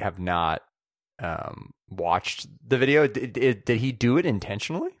admittedly have not watched the video. Did he do it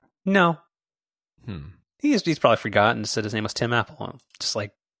intentionally? No. He's probably forgotten, said his name was Tim Apple. Just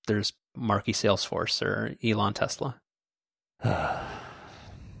like there's Marky Salesforce or Elon Tesla.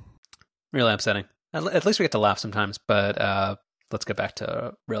 Really upsetting. At least we get to laugh sometimes, but let's get back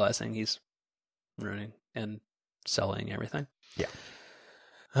to realizing he's ruining and selling everything. Yeah.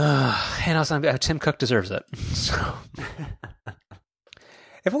 And also, Tim Cook deserves it. So,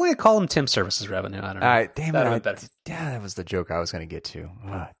 if only I call him Tim Services Revenue, I don't know. Damn it. Yeah, that was the joke I was going to get to.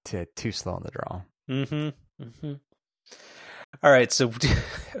 Too slow on the draw. All right, so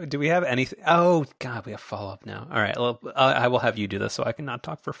do we have anything? Oh, God, we have follow-up now. All right, well, I will have you do this so I can not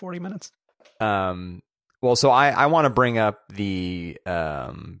talk for 40 minutes. Well, so I want to bring up the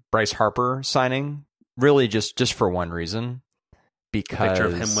Bryce Harper signing, really just for one reason. Because the picture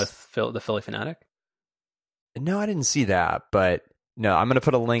of him with the Philly Fanatic? No, I didn't see that, but no, I'm going to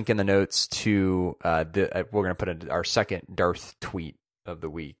put a link in the notes to we're going to put our second Darth tweet of the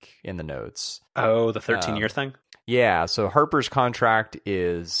week in the notes. Oh, the 13-year thing? Yeah, so Harper's contract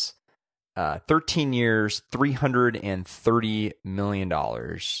is 13 years, $330 million.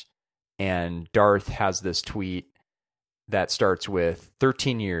 And Darth has this tweet that starts with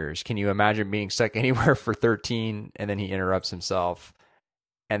 13 years. Can you imagine being stuck anywhere for 13? And then he interrupts himself.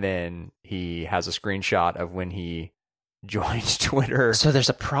 And then he has a screenshot of when he joined Twitter. So there's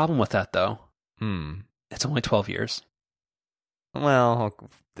a problem with that, though. It's only 12 years. Well,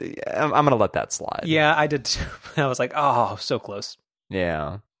 I'm going to let that slide. Yeah, I did too. I was like, oh, so close.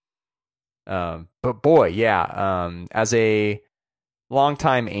 Yeah. But boy, yeah. As a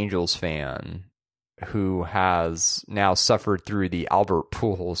longtime Angels fan who has now suffered through the Albert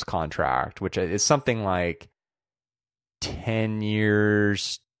Pujols contract, which is something like 10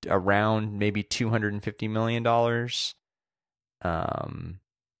 years, around maybe $250 million.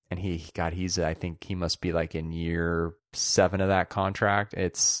 and I think he must be like in year 7 of that contract.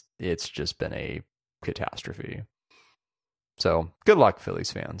 It's just been a catastrophe. So good luck,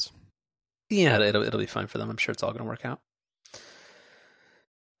 Phillies fans. Yeah, it'll be fine for them. I'm sure it's all going to work out.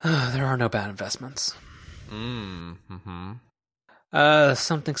 There are no bad investments. Mm-hmm.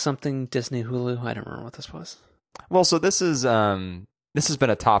 Something Disney Hulu. I don't remember what this was. Well, so this has been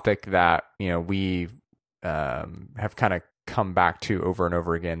a topic that we have kind of come back to over and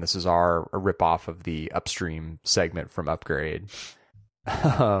over again. This is a ripoff of the Upstream segment from Upgrade.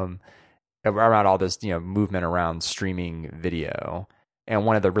 Around all this movement around streaming video, and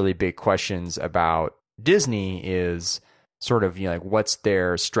one of the really big questions about Disney is sort of like what's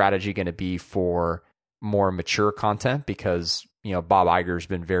their strategy going to be for more mature content, because Bob Iger's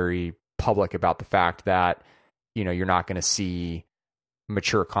been very public about the fact that you're not going to see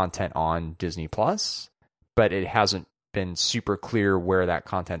mature content on Disney Plus, but it hasn't been super clear where that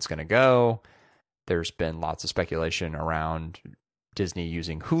content's going to go. There's been lots of speculation around Disney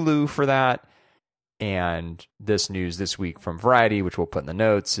using Hulu for that. And this news this week from Variety, which we'll put in the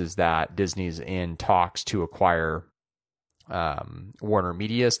notes, is that Disney's in talks to acquire Warner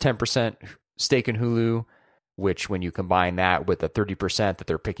Media's 10% stake in Hulu, which when you combine that with the 30% that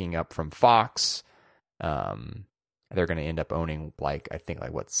they're picking up from Fox, they're going to end up owning like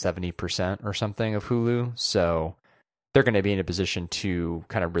 70% or something of Hulu. So they're going to be in a position to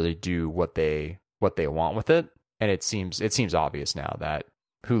kind of really do what they want with it. And it seems obvious now that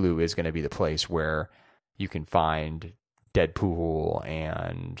Hulu is going to be the place where you can find Deadpool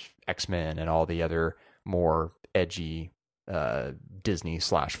and X-Men and all the other more edgy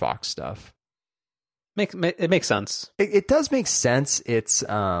Disney/Fox stuff. It makes sense. It does make sense. It's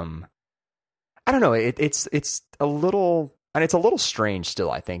I don't know. It's a little, and it's a little strange still.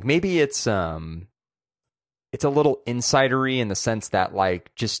 I think maybe it's a little insidery in the sense that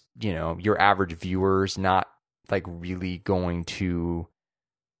like just your average viewer's not like really going to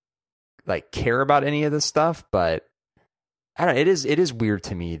like care about any of this stuff. But I don't know. It is weird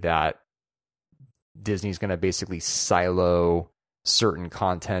to me that Disney's going to basically silo certain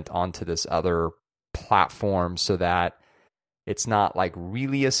content onto this other platform so that it's not like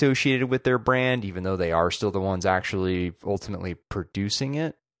really associated with their brand, even though they are still the ones actually ultimately producing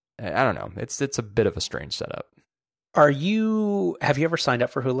it. I don't know. It's a bit of a strange setup. Have you ever signed up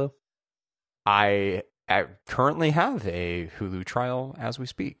for Hulu? I currently have a Hulu trial as we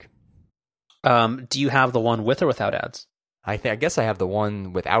speak. Do you have the one with or without ads? I guess I have the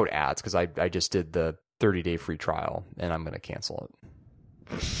one without ads because I just did the 30-day free trial and I'm going to cancel it.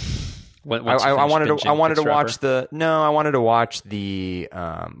 I wanted to watch the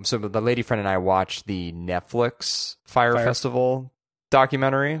so the lady friend and I watched the Netflix Fire Festival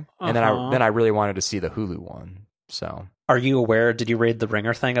documentary, and then I really wanted to see the Hulu one. So, are you aware? Did you read the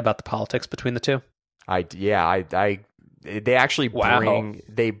Ringer thing about the politics between the two? They actually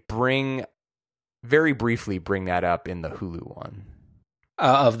bring very briefly bring that up in the Hulu one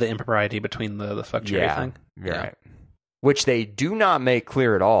of the impropriety between the fuck Jerry thing. Yeah, right. Which they do not make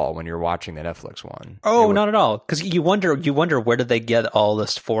clear at all when you're watching the Netflix one. Oh, not at all. Because you wonder where did they get all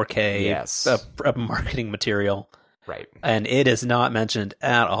this 4K marketing material, right? And it is not mentioned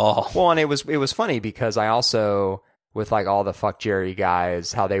at all. Well, and it was funny because I also, with like all the fuck Jerry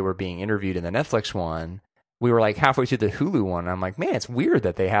guys, how they were being interviewed in the Netflix one, we were like halfway through the Hulu one. And I'm like, man, it's weird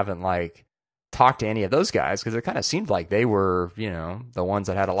that they haven't like talked to any of those guys because it kind of seemed like they were, the ones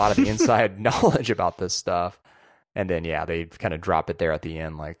that had a lot of the inside knowledge about this stuff. And then, they kind of drop it there at the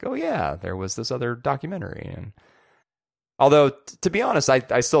end, like, oh, yeah, there was this other documentary. And although, to be honest,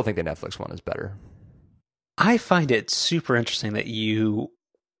 I still think the Netflix one is better. I find it super interesting that you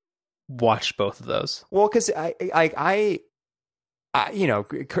watched both of those. Well, because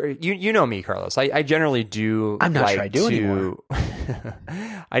you know me, Carlos. I generally do. I'm not sure I do anymore.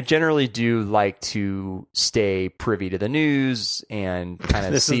 I generally do like to stay privy to the news and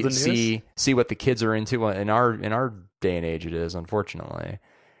kind of see what the kids are into in our day and age. It is, unfortunately.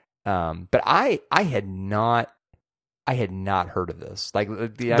 But I had not heard of this. Like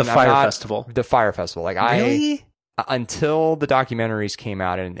the Fire Festival. The Fire Festival. Like really? Until the documentaries came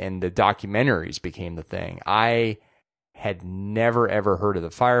out and the documentaries became the thing. I had never ever heard of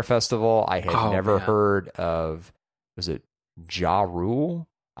the Fire Festival. I had never heard of, was it Ja Rule?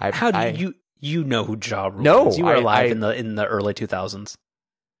 How do you know who Ja Rule is? You were alive in the early 2000s.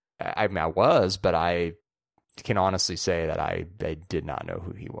 I mean, I was, but I can honestly say that I did not know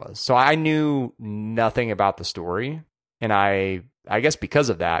who he was. So I knew nothing about the story, and I guess because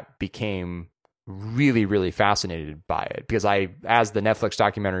of that became really, really fascinated by it, because as the Netflix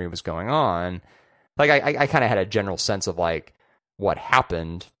documentary was going on, like I kind of had a general sense of like what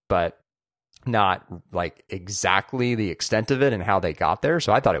happened, but not like exactly the extent of it and how they got there.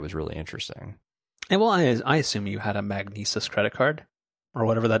 So I thought it was really interesting. And well, I assume you had a Magnesis credit card or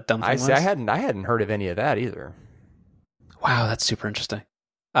whatever that dumb thing was. I hadn't heard of any of that either. Wow, that's super interesting.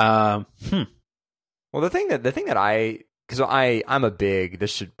 Well, the thing that because I'm a big,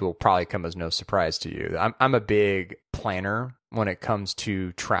 will probably come as no surprise to you. I'm a big planner when it comes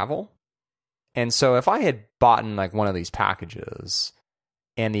to travel. And so if I had bought like one of these packages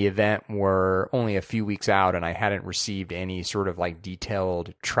and the event were only a few weeks out and I hadn't received any sort of like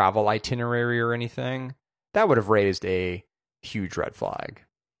detailed travel itinerary or anything, that would have raised a huge red flag.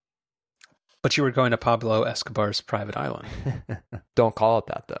 But you were going to Pablo Escobar's private island. Don't call it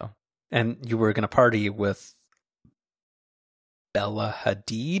that, though. And you were going to party with Bella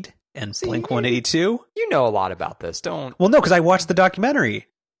Hadid and Blink-182? You know a lot about this. Don't. Well, no, because I watched the documentary.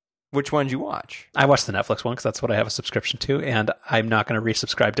 Which one did you watch? I watched the Netflix one because that's what I have a subscription to, and I'm not going to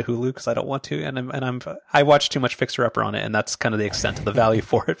resubscribe to Hulu because I don't want to. And I watched too much Fixer Upper on it, and that's kind of the extent of the value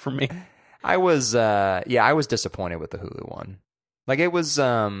for it for me. I was disappointed with the Hulu one. Like it was,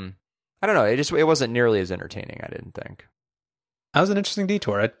 I don't know. It wasn't nearly as entertaining. I didn't think. That was an interesting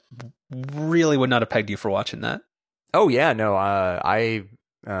detour. I really would not have pegged you for watching that. Oh yeah, no. I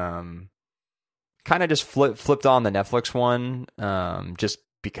kind of just flipped on the Netflix one, just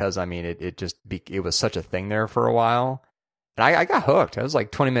because I mean it was such a thing there for a while, and I got hooked. I was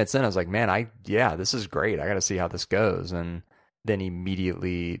like 20 minutes in. I was like, man, this is great. I got to see how this goes, and then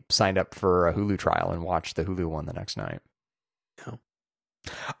immediately signed up for a Hulu trial and watched the Hulu one the next night.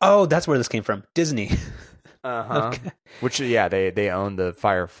 Oh, that's where this came from. Disney. Okay. Which they own the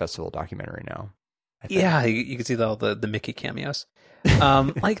Fire Festival documentary now. Yeah, you can see all the Mickey cameos.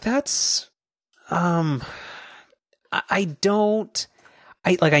 Like that's I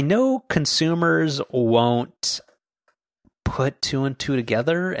know consumers won't put two and two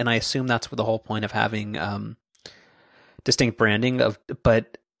together, and I assume that's the whole point of having distinct branding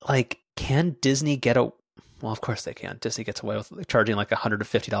but like, can Disney well, of course they can. Disney gets away with charging like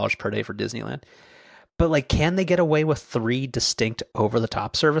 $150 per day for Disneyland. But like, can they get away with 3 distinct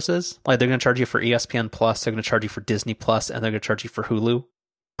over-the-top services? Like, they're going to charge you for ESPN Plus, they're going to charge you for Disney Plus, and they're going to charge you for Hulu.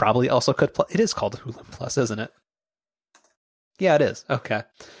 Probably also could. It is called Hulu Plus, isn't it? Yeah, it is. Okay.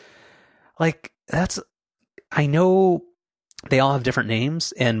 Like, I know they all have different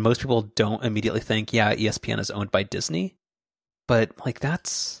names, and most people don't immediately think, yeah, ESPN is owned by Disney. But like,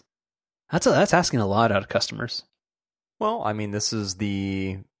 that's asking a lot out of customers. Well, I mean, this is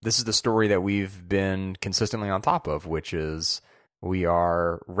the story that we've been consistently on top of, which is we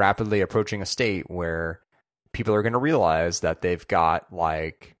are rapidly approaching a state where people are going to realize that they've got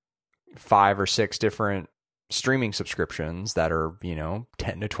like 5 or 6 different streaming subscriptions that are, $10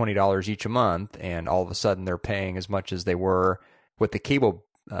 to $20 each a month, and all of a sudden they're paying as much as they were with the cable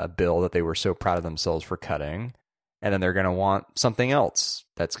bill that they were so proud of themselves for cutting, and then they're going to want something else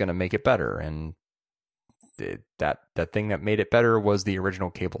that's going to make it better. And that thing that made it better was the original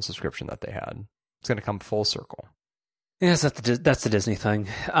cable subscription that they had. It's going to come full circle. Yes, that's the Disney thing.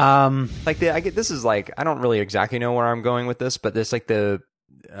 This is like, I don't really exactly know where I'm going with this, but this like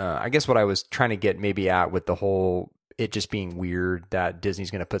I guess what I was trying to get maybe at with the whole it just being weird that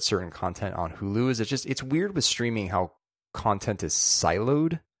Disney's going to put certain content on Hulu is it's weird with streaming how content is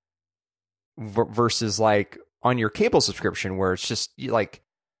siloed versus like on your cable subscription where it's just like,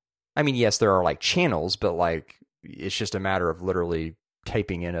 I mean, yes, there are like channels, but like it's just a matter of literally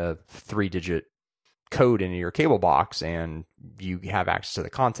typing in a 3-digit code into your cable box and you have access to the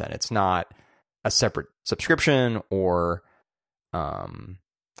content. It's not a separate subscription or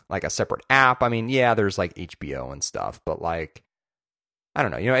like a separate app. I mean, yeah, there's like HBO and stuff, but like, I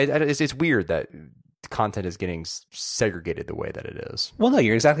don't know, it's weird that content is getting segregated the way that it is. Well, no,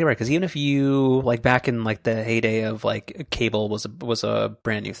 you're exactly right. Because even if you like back in like the heyday of like cable was a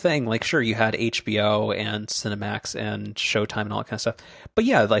brand new thing, like sure you had HBO and Cinemax and Showtime and all that kind of stuff. But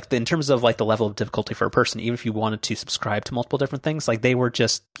yeah, like in terms of like the level of difficulty for a person, even if you wanted to subscribe to multiple different things, like they were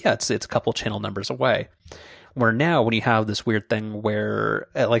just it's a couple channel numbers away. Where now when you have this weird thing where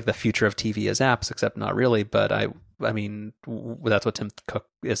like the future of TV is apps, except not really, but I mean that's what Tim Cook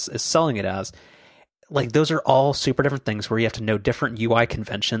is selling it as. Like those are all super different things where you have to know different UI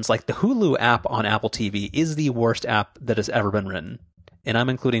conventions. Like the Hulu app on Apple TV is the worst app that has ever been written. And I'm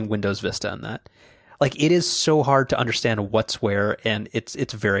including Windows Vista in that. Like it is so hard to understand what's where, and it's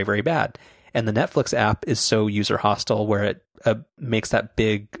very, very bad. And the Netflix app is so user hostile where it makes that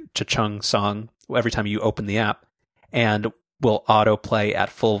big cha-chung song every time you open the app and will autoplay at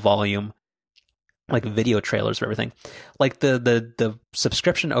full volume like video trailers of everything. Like the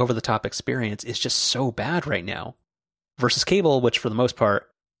subscription over the top experience is just so bad right now versus cable, which for the most part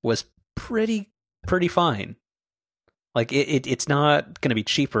was pretty fine. Like it's not going to be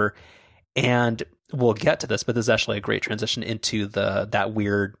cheaper, and we'll get to this, but this is actually a great transition into that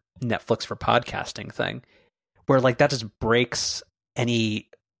weird Netflix for podcasting thing, where like that just breaks any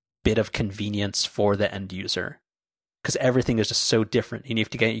bit of convenience for the end user, because everything is just so different, and you have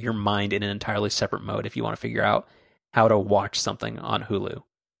to get your mind in an entirely separate mode if you want to figure out how to watch something on Hulu,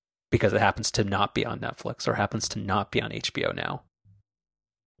 because it happens to not be on Netflix or happens to not be on HBO now.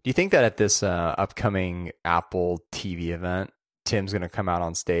 Do you think that at this upcoming Apple TV event, Tim's going to come out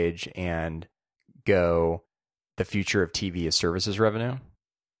on stage and go, the future of TV is services revenue?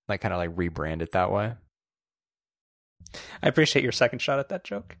 Like kind of like rebrand it that way? I appreciate your second shot at that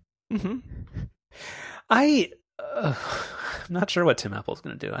joke. Mm-hmm. I'm not sure what Tim Apple's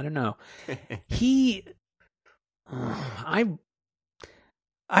going to do. I don't know.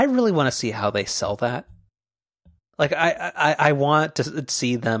 I really want to see how they sell that. Like I want to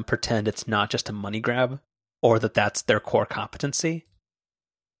see them pretend it's not just a money grab, or that's their core competency.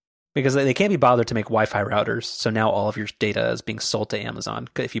 Because they can't be bothered to make Wi-Fi routers, so now all of your data is being sold to Amazon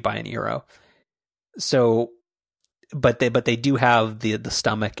if you buy an Eero. So, but they do have the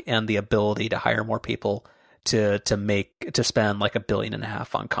stomach and the ability to hire more people to spend like $1.5 billion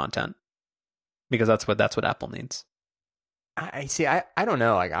on content, because that's what Apple needs. I see. I don't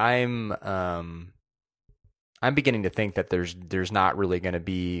know. Like I'm beginning to think that there's not really going to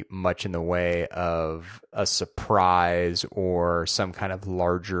be much in the way of a surprise or some kind of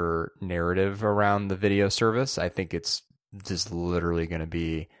larger narrative around the video service. I think it's just literally going to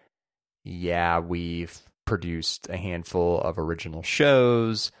be, yeah, we've produced a handful of original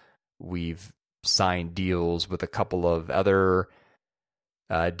shows. We've signed deals with a couple of other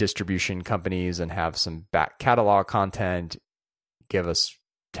distribution companies and have some back catalog content. Give us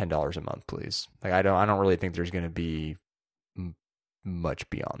 $10 a month, please. Like I don't really think there's going to be much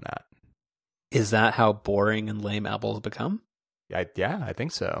beyond that. Is that how boring and lame Apple's become? Yeah, I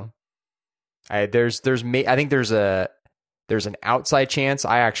think so. I think there's an outside chance.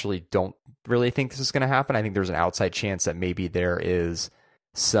 I actually don't really think this is going to happen. I think there's an outside chance that maybe there is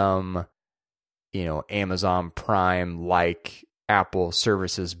some, Amazon Prime like Apple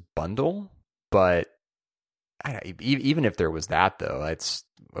services bundle, but even if there was that, though, it's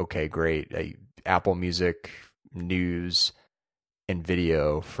okay, great. Apple Music, news, and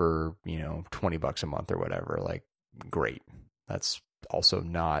video for $20 a month or whatever. Like, great. That's also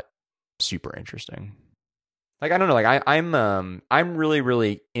not super interesting. Like, I don't know. Like, I'm really,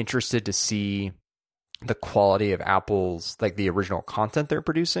 really interested to see the quality of Apple's, like, the original content they're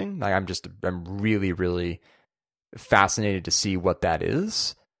producing. Like, I'm really, really fascinated to see what that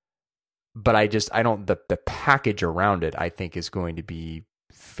is. But the package around it, I think, is going to be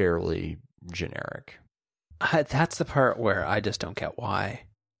fairly generic. That's the part where I just don't get why.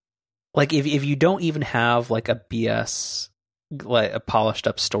 Like, if you don't even have like a BS, like a polished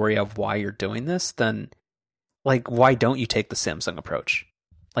up story of why you're doing this, then like, why don't you take the Samsung approach?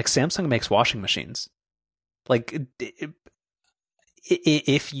 Like, Samsung makes washing machines. Like,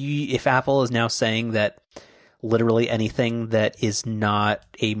 if Apple is now saying that literally anything that is not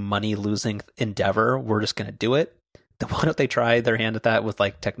a money-losing endeavor, we're just going to do it, then why don't they try their hand at that with,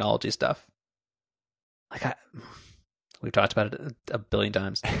 like, technology stuff? Like, we've talked about it a billion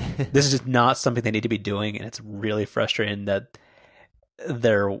times. This is just not something they need to be doing, and it's really frustrating that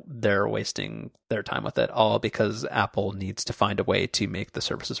they're wasting their time with it, all because Apple needs to find a way to make the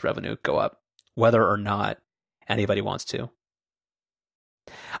services revenue go up, whether or not anybody wants to.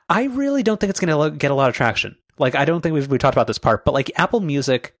 I really don't think it's going to get a lot of traction. Like, I don't think we talked about this part, but like Apple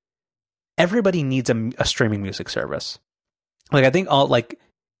Music, everybody needs a streaming music service. Like, I think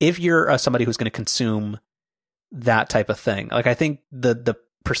if you're somebody who's going to consume that type of thing, like I think the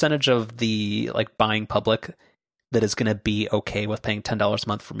percentage of the like buying public that is going to be okay with paying $10 a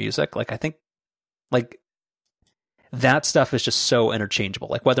month for music, like I think like that stuff is just so interchangeable.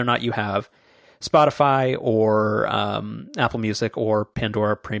 Like whether or not you have Spotify or Apple Music or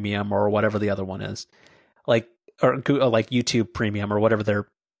Pandora Premium or whatever the other one is, like, or like YouTube Premium or whatever their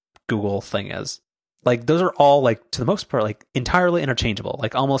Google thing is, like those are all like to the most part like entirely interchangeable.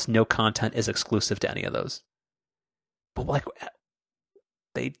 Like almost no content is exclusive to any of those. But like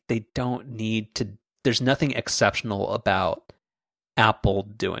they don't need to. There's nothing exceptional about Apple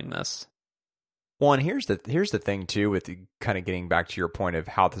doing this. Well, and here's the thing too, with kind of getting back to your point of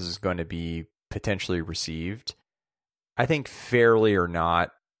how this is going to be potentially received. I think, fairly or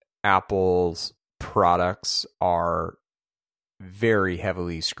not, Apple's products are very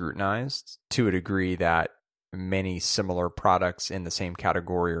heavily scrutinized to a degree that many similar products in the same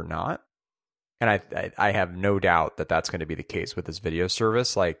category are not. and I have no doubt that that's going to be the case with this video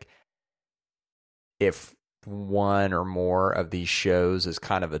service. Like, if one or more of these shows is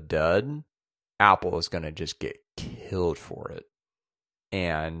kind of a dud, Apple is going to just get killed for it.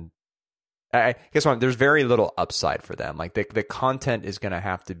 And I guess there's very little upside for them. Like, the content is going to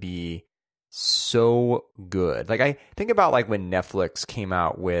have to be so good. Like, I think about like when Netflix came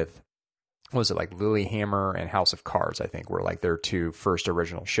out with, what was it, like Lilyhammer and House of Cards, I think, were like their two first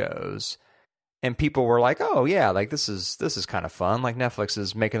original shows. And people were like, oh yeah, like this is kind of fun. Like, Netflix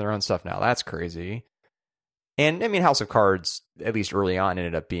is making their own stuff now. That's crazy. And I mean, House of Cards, at least early on,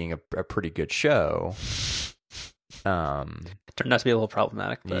 ended up being a pretty good show. Turned out to be a little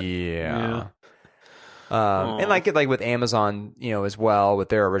problematic, but yeah. And like with Amazon, as well, with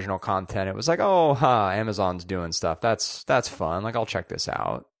their original content, it was like, oh, Amazon's doing stuff. That's fun. Like, I'll check this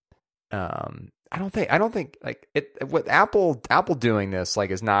out. I don't think like it with Apple doing this,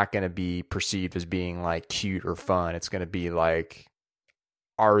 like, is not going to be perceived as being like cute or fun. It's going to be like,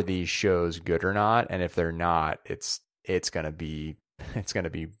 are these shows good or not? And if they're not, it's going to be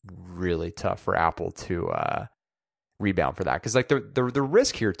really tough for Apple to rebound for that. Because like the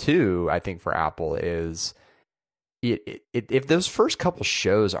risk here too, I think, for Apple is if those first couple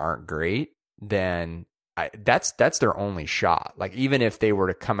shows aren't great, then that's their only shot. Like, even if they were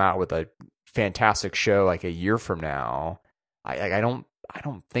to come out with a fantastic show like a year from now, I don't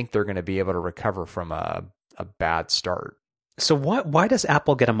think they're going to be able to recover from a bad start. So why does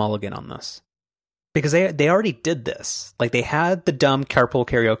Apple get a mulligan on this? Because they already did this. Like, they had the dumb carpool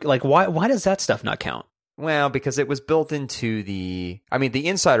karaoke. Like, why does that stuff not count? Well, because it was built into the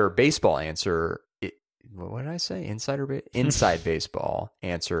Insider Baseball answer. What did I say? Inside Baseball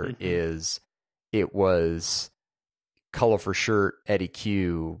answer is, it was Color for Shirt Eddie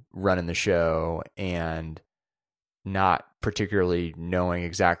Q running the show and not particularly knowing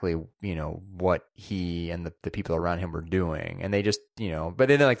exactly, what he and the people around him were doing. And they just, but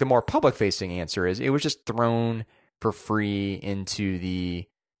then like the more public facing answer is, it was just thrown for free into the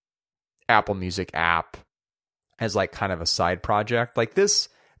Apple Music app as like kind of a side project. Like, this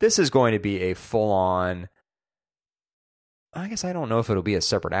is going to be a full on, I guess I don't know if it'll be a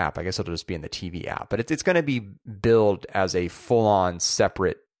separate app. I guess it'll just be in the TV app, but it's going to be billed as a full on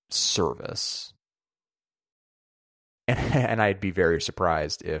separate service. And I'd be very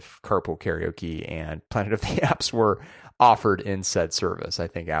surprised if Carpool Karaoke and Planet of the Apps were offered in said service. I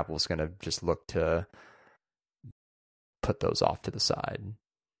think Apple's going to just look to put those off to the side.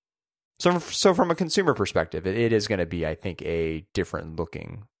 So from a consumer perspective, it is going to be, I think, a different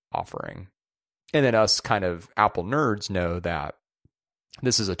looking offering. And then us kind of Apple nerds know that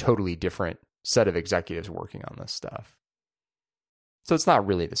this is a totally different set of executives working on this stuff. So it's not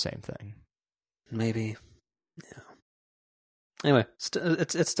really the same thing. Maybe. Yeah. Anyway,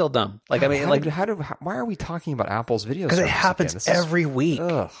 it's still dumb. Like, why are we talking about Apple's video? Because it happens every week.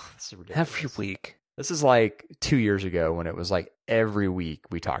 Ugh, this is ridiculous. Every week. This is like 2 years ago when it was like every week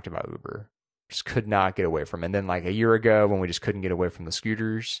we talked about Uber. Just could not get away from it. And then like a year ago when we just couldn't get away from the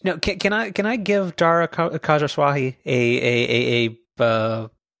scooters. No, can I give Dara Khosrowshahi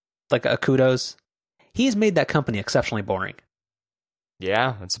a kudos? He's made that company exceptionally boring.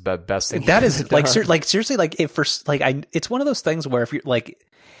 Yeah, that's the best thing. That is like seriously, like it's one of those things where if you're like,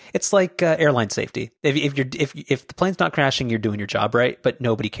 it's like airline safety. If the plane's not crashing, you're doing your job right, but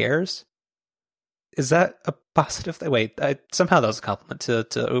nobody cares. Is that a positive thing? Wait, somehow that was a compliment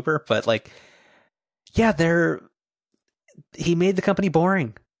to Uber, but like, yeah, he made the company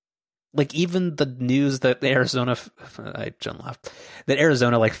boring. Like, even the news that Arizona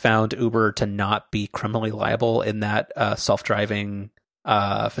like found Uber to not be criminally liable in that self-driving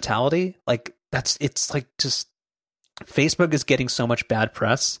fatality. Like, it's like, just Facebook is getting so much bad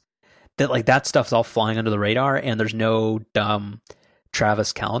press that like that stuff's all flying under the radar, and there's no dumb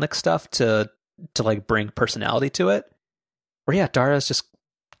Travis Kalanick stuff to like bring personality to it. Or yeah, Dara's just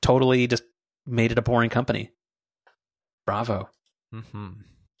totally just made it a boring company. Bravo. Mm-hmm.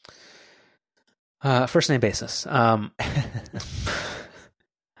 First name basis. Not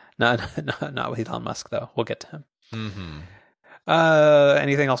with Elon Musk though. We'll get to him. Mm-hmm.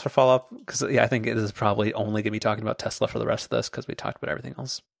 Anything else for follow up? Because I think it is probably only going to be talking about Tesla for the rest of this, because we talked about everything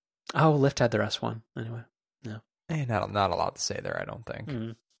else. Oh, Lyft had their S1 anyway. No, not a lot to say there, I don't think.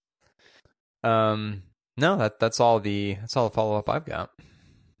 Mm-hmm. No, that's all the follow up I've got.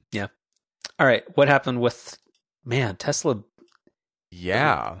 Yeah. All right. What happened with Tesla?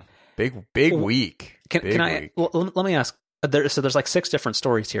 Yeah. Big week. Let me ask. There's like 6 different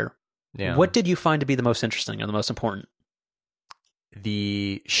stories here. Yeah. What did you find to be the most interesting or the most important?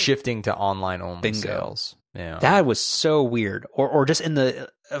 The shifting to online only Bingo. sales. Yeah. That was so weird. Or just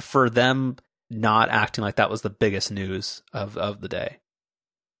for them not acting like that was the biggest news of the day.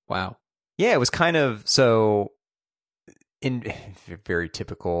 Wow. Yeah, it was kind of so in very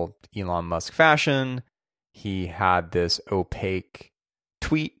typical Elon Musk fashion. He had this opaque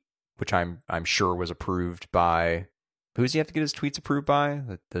tweet, which I'm sure was approved by, who does he have to get his tweets approved by?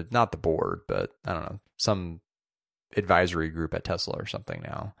 Not the board, but I don't know, some advisory group at Tesla or something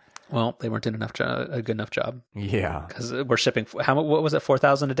now. Well, they weren't doing a good enough job. Yeah, because we're shipping what was it,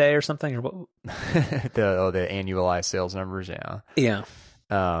 4,000 a day or something, or what? the annualized sales numbers. Yeah.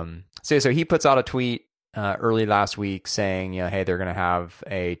 So he puts out a tweet early last week saying, hey, they're going to have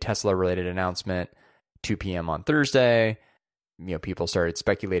a Tesla related announcement 2 p.m. on Thursday. People started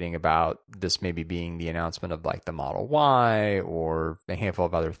speculating about this maybe being the announcement of like the Model Y or a handful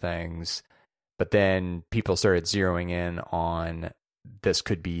of other things. But then people started zeroing in on this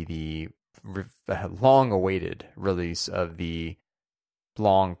could be the long-awaited release of the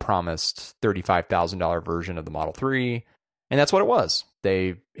long-promised $35,000 version of the Model 3. And that's what it was.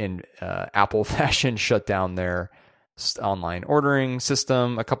 They, in Apple fashion, shut down their online ordering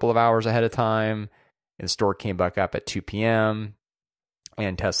system a couple of hours ahead of time. And the store came back up at 2 p.m.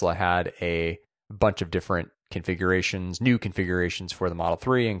 And Tesla had a bunch of different configurations, new configurations for the Model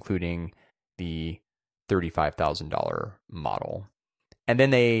 3, including the $35,000 model. And then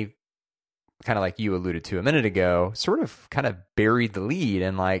they, kind of like you alluded to a minute ago, sort of kind of buried the lead.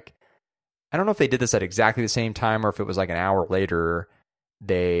 And like, I don't know if they did this at exactly the same time or if it was like an hour later,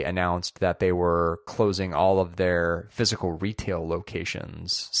 they announced that they were closing all of their physical retail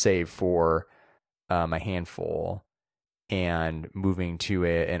locations, save for a handful, and moving to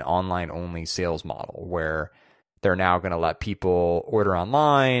an online-only sales model where they're now going to let people order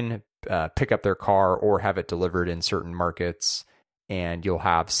online, pick up their car, or have it delivered in certain markets, and you'll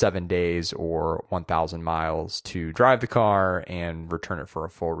have 7 days or 1,000 miles to drive the car and return it for a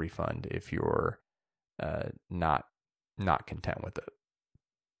full refund if you're not content with it.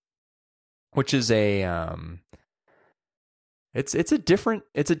 Which is it's a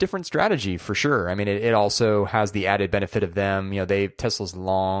different strategy for sure. I mean, it also has the added benefit of them. Tesla's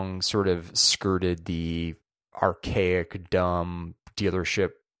long sort of skirted the archaic, dumb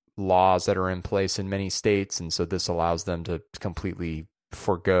dealership laws that are in place in many states, and so this allows them to completely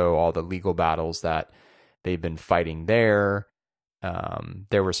forego all the legal battles that they've been fighting there.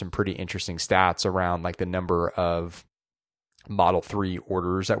 There were some pretty interesting stats around like the number of Model 3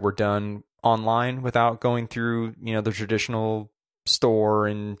 orders that were done online without going through, the traditional store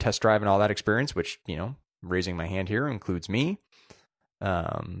and test drive and all that experience, which, raising my hand here includes me.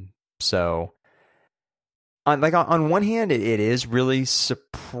 So on one hand, it is really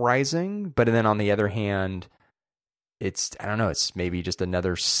surprising, but then on the other hand, it's maybe just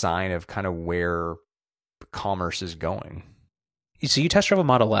another sign of kind of where commerce is going. So you test drove a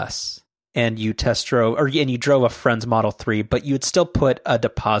Model S. And you you drove a friend's Model 3, but you would still put a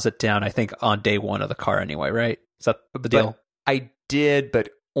deposit down, I think, on day one of the car anyway, right? Is that the deal? I did, but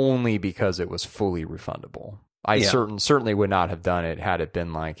only because it was fully refundable. I certainly would not have done it had it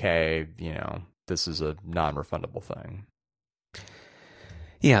been like, hey, this is a non-refundable thing.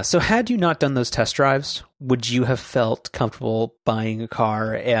 Yeah, so had you not done those test drives, would you have felt comfortable buying a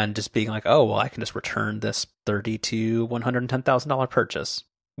car and just being like, oh, well, I can just return this $30,000 to $110,000 purchase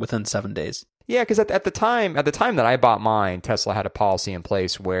within 7 days? Yeah, because at the time that I bought mine, Tesla had a policy in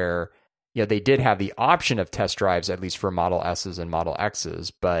place where they did have the option of test drives, at least for Model S's and Model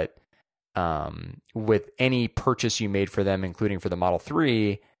X's, but with any purchase you made for them, including for the Model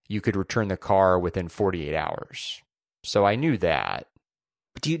 3, you could return the car within 48 hours. So I knew that.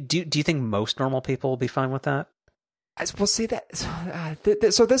 Do you think most normal people will be fine with that? We'll see that.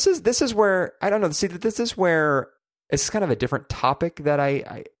 So this is where I don't know. See, this is where it's kind of a different topic that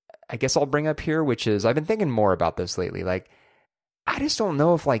I guess I'll bring up here, which is I've been thinking more about this lately. Like, I just don't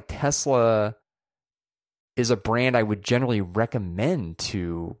know if like Tesla is a brand I would generally recommend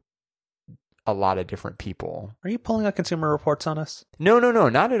to a lot of different people. Are you pulling out Consumer Reports on us? No,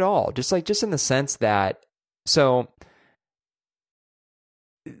 not at all. Just in the sense that, so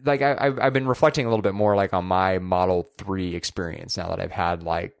like I've been reflecting a little bit more like on my Model 3 experience now that I've had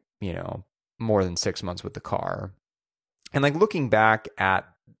like, more than 6 months with the car. And like looking back at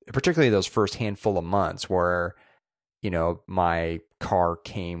particularly those first handful of months where, my car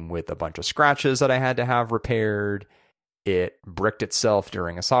came with a bunch of scratches that I had to have repaired. It bricked itself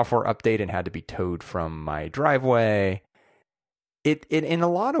during a software update and had to be towed from my driveway. It in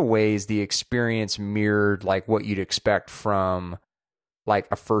a lot of ways, the experience mirrored like what you'd expect from like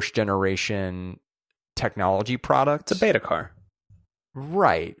a first generation technology product. It's a beta car.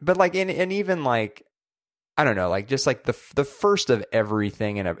 Right. But like, and even like, I don't know, like just like the first of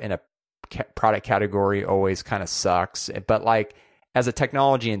everything in a product category always kind of sucks. But like as a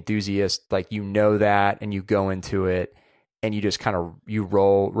technology enthusiast, like you know that, and you go into it and you just kind of you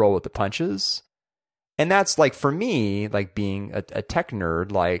roll with the punches. And that's like for me, like being a tech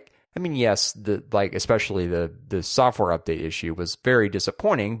nerd, like I mean, yes, especially the software update issue was very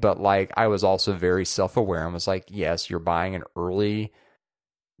disappointing, but like I was also very self-aware and was like, yes, you're buying an early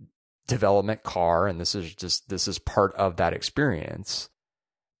development car, and this is part of that experience.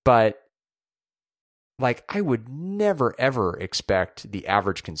 But like I would never ever expect the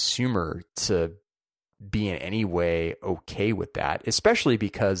average consumer to be in any way okay with that, especially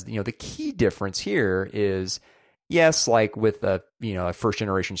because the key difference here is, yes, like with a first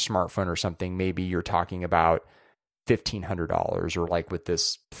generation smartphone or something, maybe you're talking about $1,500, or like with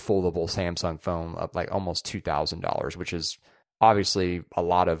this foldable Samsung phone of like almost $2,000, which is obviously a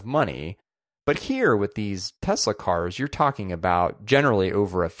lot of money. But here with these Tesla cars, you're talking about generally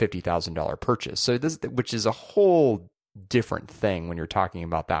over a $50,000 purchase. So which is a whole different thing when you're talking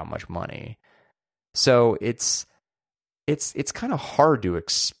about that much money. So it's kind of hard to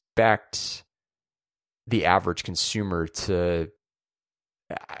expect the average consumer to,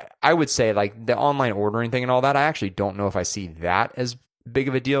 I would say, like the online ordering thing and all that, I actually don't know if I see that as big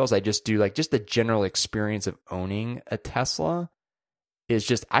of a deal as I just do like just the general experience of owning a Tesla is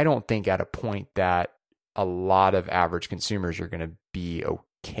just, I don't think at a point that a lot of average consumers are going to be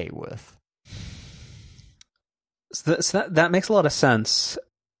okay with. So that makes a lot of sense.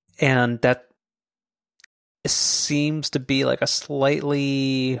 And that seems to be like a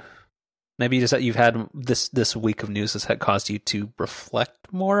slightly, maybe just that you've had this week of news has caused you to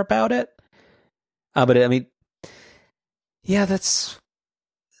reflect more about it. But I mean, yeah, that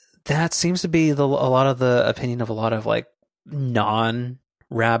seems to be a lot of the opinion of a lot of like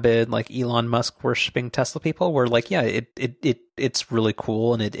non-rabid, like Elon Musk worshipping Tesla people, where like, yeah, it's really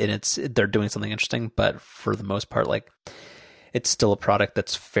cool and they're doing something interesting, but for the most part, like it's still a product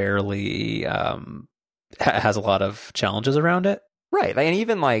that's fairly has a lot of challenges around it. Right. And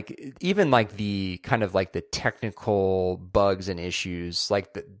even like the kind of like the technical bugs and issues,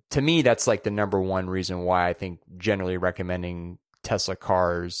 like to me, that's like the number one reason why I think generally recommending Tesla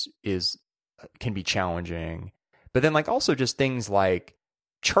cars can be challenging. But then like also just things like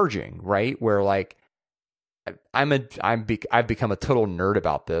charging, right? Where like I've become a total nerd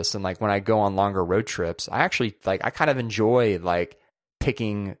about this. And like when I go on longer road trips, I actually like, I kind of enjoy like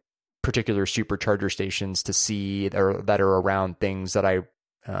picking particular supercharger stations to see that are around things that I,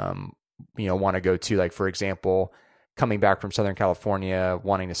 want to go to. Like, for example, coming back from Southern California,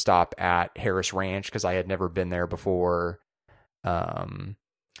 wanting to stop at Harris Ranch because I had never been there before.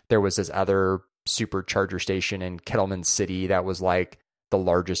 There was this other supercharger station in Kettleman City that was like the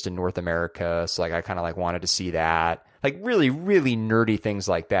largest in North America. So like I kind of like wanted to see that, like really, really nerdy things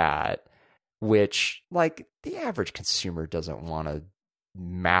like that, which like the average consumer doesn't want to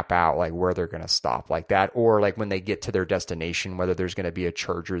map out like where they're going to stop like that, or like when they get to their destination, whether there's going to be a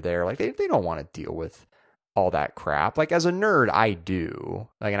charger there. Like they don't want to deal with all that crap. Like as a nerd, I do,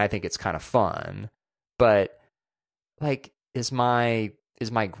 like, and I think it's kind of fun, but like, is my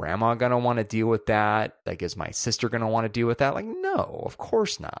grandma going to want to deal with that? Like, is my sister going to want to deal with that? Like, no, of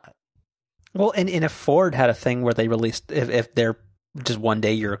course not. Well, and if Ford had a thing where they released, if they're just one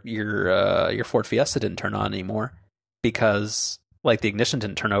day your Ford Fiesta didn't turn on anymore because like the ignition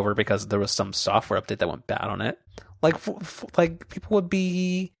didn't turn over because there was some software update that went bad on it. Like people would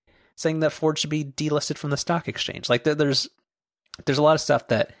be saying that Ford should be delisted from the stock exchange. Like there's a lot of stuff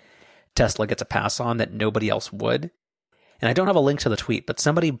that Tesla gets a pass on that nobody else would. And I don't have a link to the tweet, but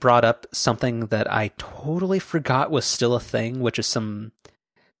somebody brought up something that I totally forgot was still a thing, which is some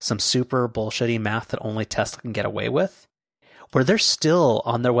super bullshitty math that only Tesla can get away with, where they're still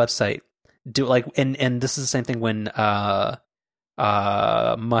on their website do like, and this is the same thing when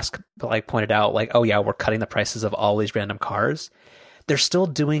Musk like pointed out like, oh yeah, we're cutting the prices of all these random cars. They're still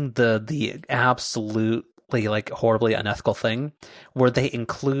doing the absolutely like horribly unethical thing where they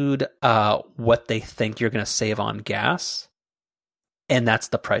include what they think you're going to save on gas, and that's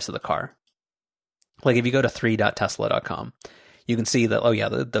the price of the car. Like if you go to 3.tesla.com, you can see that, oh yeah,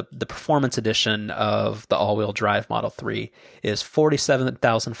 the performance edition of the all-wheel drive Model 3 is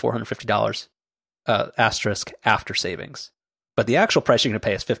 $47,450 asterisk after savings. But the actual price you're going to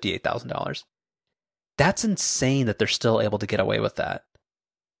pay is $58,000. That's insane that they're still able to get away with that.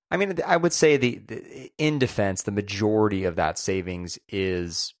 I mean, I would say in defense, the majority of that savings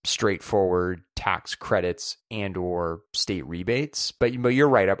is straightforward tax credits and or state rebates. But you're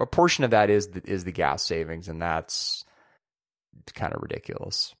right. A portion of that is the gas savings, and that's kind of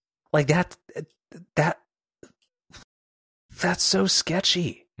ridiculous. Like that's so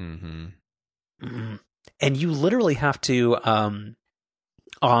sketchy. Mm-hmm. And you literally have to,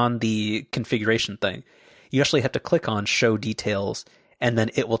 on the configuration thing, you actually have to click on show details, and then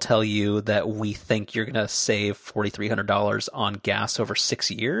it will tell you that we think you're going to save $4,300 on gas over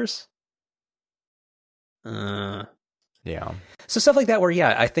 6 years. Yeah. So stuff like that where,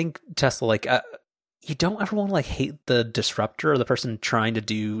 yeah, I think Tesla, like, you don't ever want to, like, hate the disruptor or the person trying to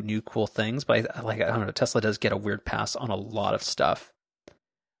do new cool things, but I don't know, Tesla does get a weird pass on a lot of stuff.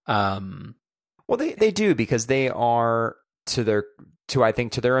 Well, they do, because they are, to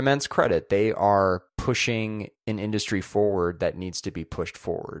their immense credit, they are pushing an industry forward that needs to be pushed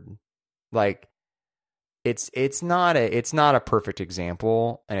forward. Like, it's not a perfect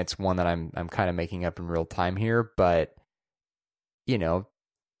example, and it's one that I'm kind of making up in real time here, but you know,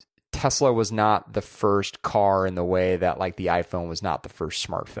 Tesla was not the first car in the way that, like, the iPhone was not the first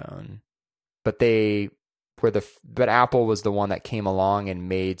smartphone, but but Apple was the one that came along and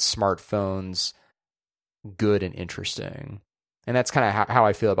made smartphones good and interesting. And that's kind of how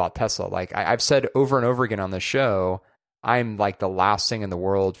I feel about Tesla. Like, I've said over and over again on this show, I'm like the last thing in the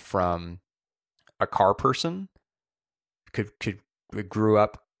world from a car person. Grew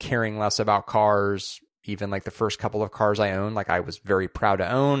up caring less about cars. Even like the first couple of cars I owned, like, I was very proud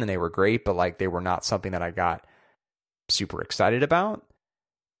to own, and they were great, but like, they were not something that I got super excited about.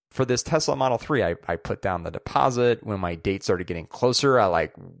 For this Tesla Model 3, I put down the deposit. When my date started getting closer, I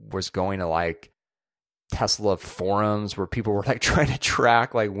like was going to like Tesla forums where people were like trying to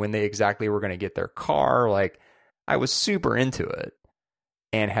track like when they exactly were going to get their car. Like, I was super into it,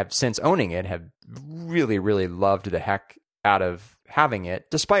 and have since owning it, have really, really loved the heck out of having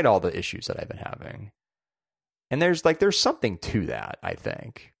it, despite all the issues that I've been having. And there's something to that, I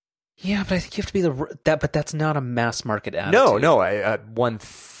think. Yeah, but I think you have to be but that's not a mass market attitude. No,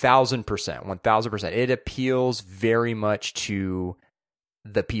 1,000%, 1,000%. It appeals very much to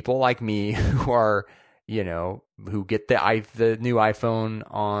the people like me who are, you know, who get the new iPhone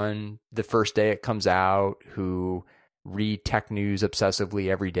on the first day it comes out, who read tech news obsessively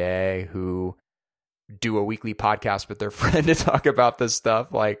every day, who do a weekly podcast with their friend to talk about this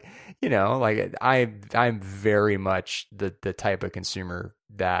stuff. Like, you know, like I'm very much the type of consumer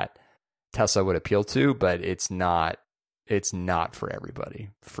that Tesla would appeal to, but it's not for everybody,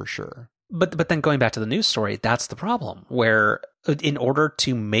 for sure. But then going back to the news story, that's the problem, where in order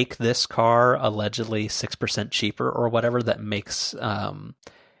to make this car allegedly 6% cheaper or whatever, that makes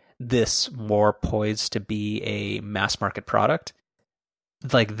this more poised to be a mass market product,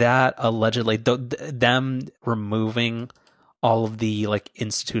 like that allegedly, them removing all of the like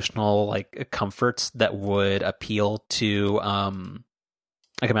institutional like comforts that would appeal to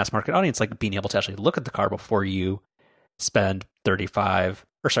like a mass market audience, like being able to actually look at the car before you spend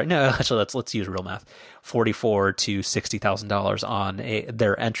let's use real math, $44,000 to $60,000 on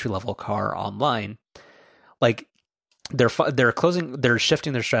their entry level car online. Like, they're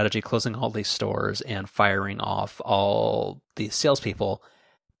shifting their strategy, closing all these stores and firing off all these salespeople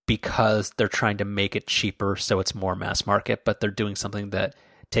because they're trying to make it cheaper so it's more mass market, but they're doing something that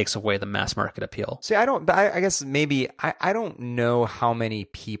takes away the mass market appeal. See, I guess maybe I don't know how many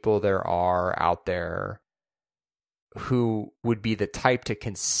people there are out there who would be the type to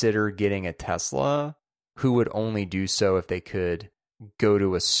consider getting a Tesla, who would only do so if they could go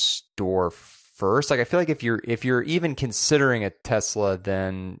to a store first. Like, I feel like if you're even considering a Tesla,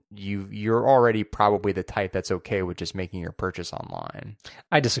 then you're already probably the type that's okay with just making your purchase online.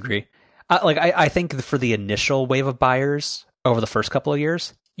 I disagree. I think for the initial wave of buyers over the first couple of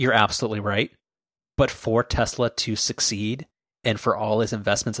years, you're absolutely right. But for Tesla to succeed, and for all his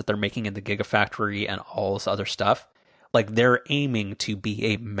investments that they're making in the Gigafactory and all this other stuff, like, they're aiming to be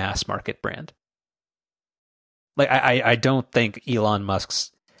a mass market brand. Like, I don't think Elon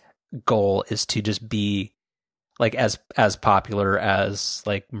Musk's goal is to just be like as popular as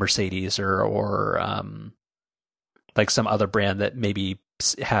like Mercedes or like some other brand that maybe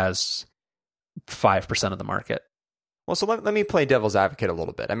has 5% of the market. Well, so let me play devil's advocate a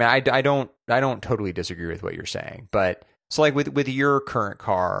little bit. I mean, I don't totally disagree with what you're saying, but so like with your current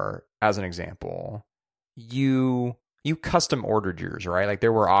car as an example, you custom ordered yours, right? Like,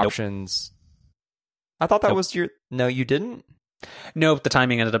 there were options. Nope. I thought that was no, you didn't? Nope, the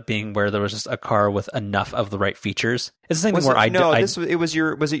timing ended up being where there was just a car with enough of the right features. It's the same thing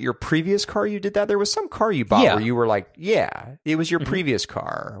where was it your previous car you did that? There was some car you bought where you were like, yeah, it was your previous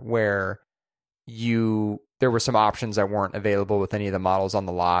car where there were some options that weren't available with any of the models on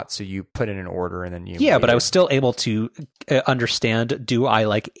the lot, so you put in an order and then you... Yeah, but I was still able to understand, do I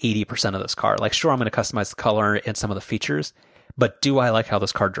like 80% of this car? Like, sure, I'm going to customize the color and some of the features, but do I like how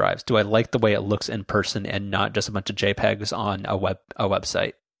this car drives? Do I like the way it looks in person and not just a bunch of JPEGs on a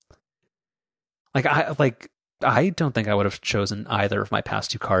website? I don't think I would have chosen either of my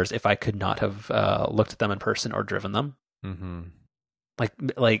past two cars if I could not have looked at them in person or driven them. Mm-hmm.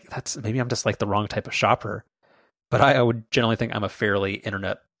 Like that's maybe I'm just like the wrong type of shopper, but I would generally think I'm a fairly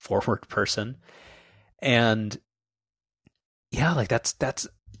internet forward person. And yeah, like that's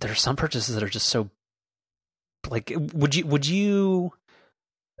there are some purchases that are just so like would you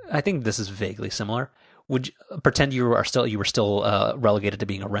I think this is vaguely similar. Would you pretend you were still relegated to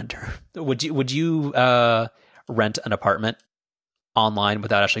being a renter? Would you rent an apartment online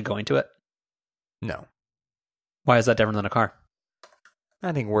without actually going to it? No. Why is that different than a car?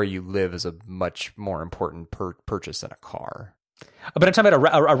 I think where you live is a much more important purchase than a car. But I'm talking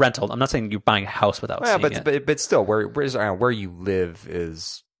about a rental. I'm not saying you're buying a house without seeing it. But still, where you live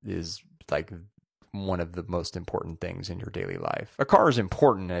is like one of the most important things in your daily life. A car is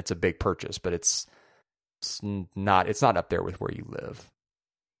important and it's a big purchase, but it's not up there with where you live.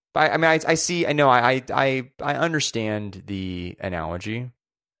 I mean, I understand the analogy,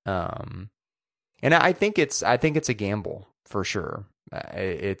 and I think it's a gamble for sure.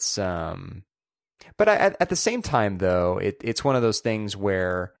 But at the same time, though, it's one of those things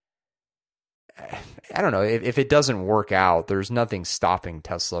where I don't know if it doesn't work out. There's nothing stopping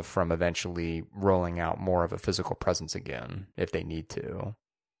Tesla from eventually rolling out more of a physical presence again if they need to.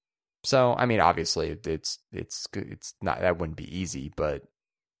 So, I mean, obviously, it's not that wouldn't be easy, but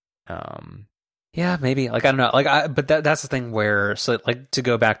yeah, maybe like I don't know, but that's the thing where like to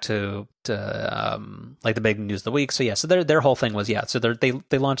go back to like the big news of the week. So yeah, so their whole thing was so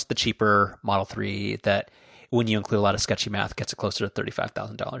they launched the cheaper Model 3 that when you include a lot of sketchy math gets it closer to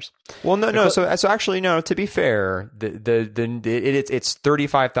 $35,000. Well, no. So actually, no. To be fair, it's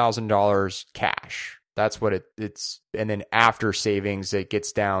 $35,000 cash. That's what it's, and then after savings, it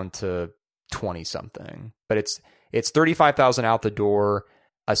gets down to 20 something. But it's $35,000 out the door,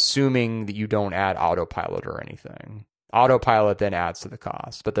 assuming that you don't add autopilot or anything. Autopilot then adds to the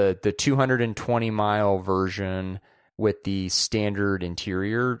cost. But the 220 mile version with the standard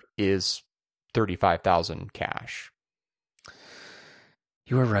interior is $35,000 cash.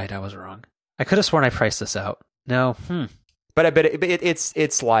 You were right. I was wrong. I could have sworn I priced this out. No. But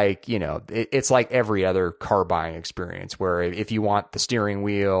it's like, you know, it's like every other car buying experience where if you want the steering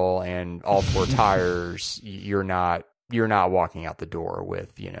wheel and all four tires, you're not walking out the door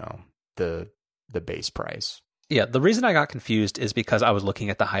with, you know, the base price. Yeah, the reason I got confused is because I was looking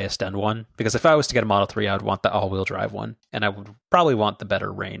at the highest end one. Because if I was to get a Model 3, I would want the all-wheel drive one, and I would probably want the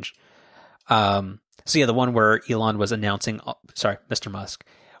better range. So yeah, the one where Elon was announcing, Mr. Musk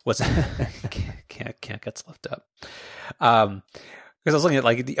was can't get slipped up. Because I was looking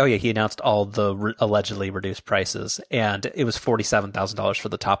at he announced all the allegedly reduced prices, and it was $47,000 for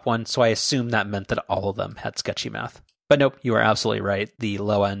the top one. So I assumed that meant that all of them had sketchy math. But nope, you are absolutely right. The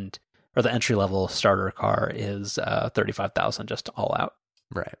low end or the entry level starter car is $35,000 just all out.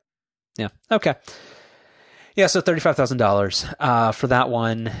 Right. Yeah. Okay. Yeah. So $35,000 for that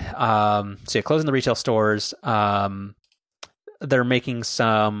one. So yeah, closing the retail stores. They're making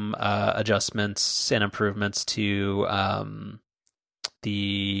some adjustments and improvements to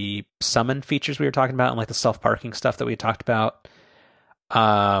the summon features we were talking about and like the self-parking stuff that we talked about.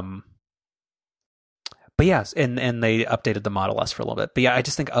 But yes, and they updated the Model S for a little bit. But yeah, I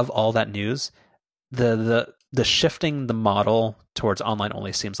just think of all that news, the shifting the model towards online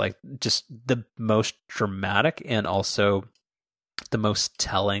only seems like just the most dramatic and also the most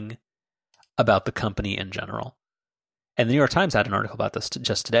telling about the company in general. And the New York Times had an article about this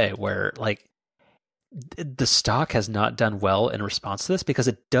just today where like the stock has not done well in response to this because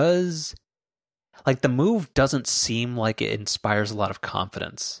it does, like the move doesn't seem like it inspires a lot of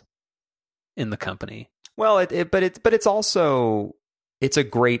confidence in the company. Well, but it's also, it's a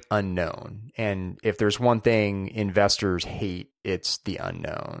great unknown. And if there's one thing investors hate, it's the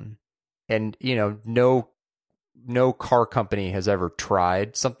unknown. And, you know, no car company has ever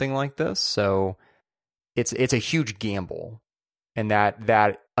tried something like this. So it's a huge gamble. And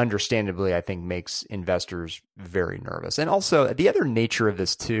that understandably, I think, makes investors very nervous. And also the other nature of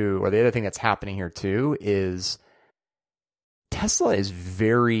this too, or the other thing that's happening here too, is Tesla is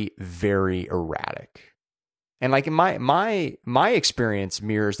very, very erratic. And like my experience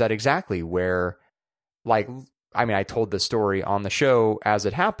mirrors that exactly, where like, I mean, I told the story on the show as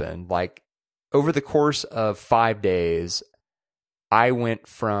it happened. Like over the course of 5 days, I went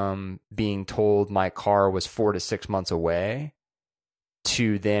from being told my car was 4 to 6 months away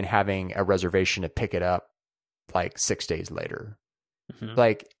to then having a reservation to pick it up like 6 days later. Mm-hmm.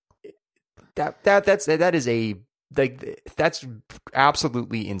 Like that's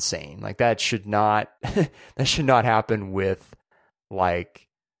absolutely insane. Like that should not happen with like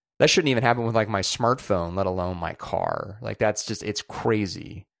That shouldn't even happen with like my smartphone, let alone my car. Like that's just, it's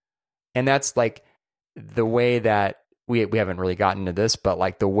crazy. And that's like the way that we haven't really gotten to this, but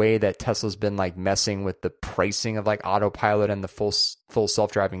like the way that Tesla's been like messing with the pricing of like autopilot and the full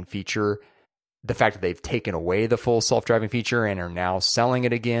self-driving feature, the fact that they've taken away the full self-driving feature and are now selling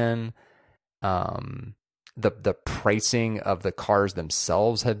it again. The pricing of the cars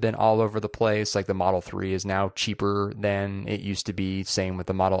themselves have been all over the place. Like the Model 3 is now cheaper than it used to be. Same with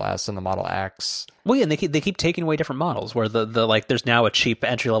the Model S and the Model X. Well, yeah, and they keep taking away different models where the like there's now a cheap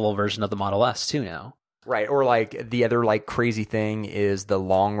entry level version of the Model S too now. Right. Or like the other like crazy thing is the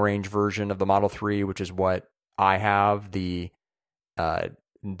long range version of the Model 3, which is what I have, the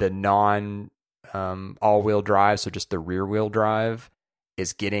non all wheel drive, so just the rear wheel drive,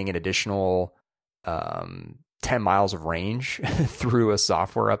 is getting an additional 10 miles of range through a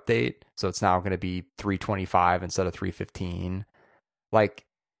software update. So it's now going to be 325 instead of 315. Like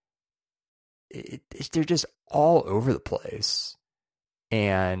they're just all over the place.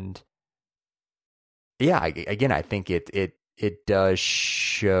 And yeah, again, I think it does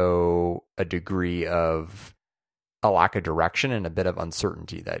show a degree of a lack of direction and a bit of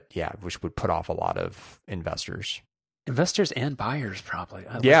uncertainty that, which would put off a lot of investors. Investors and buyers, probably.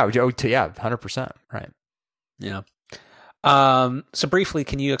 Yeah, 100%. Right. Yeah. So briefly,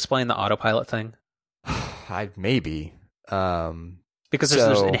 can you explain the autopilot thing? Maybe. Because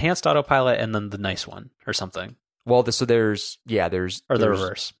there's enhanced autopilot and then the nice one or something. Well, there's or the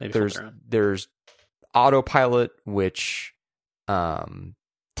reverse. Maybe there's autopilot, which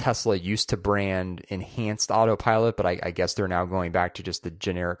Tesla used to brand enhanced autopilot, but I guess they're now going back to just the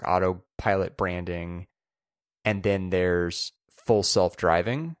generic autopilot branding. And then there's full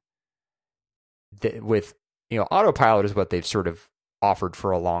self-driving. With, autopilot is what they've sort of offered for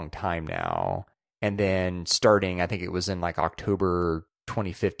a long time now. And then starting, I think it was in like October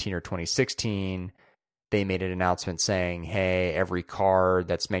 2015 or 2016, they made an announcement saying, hey, every car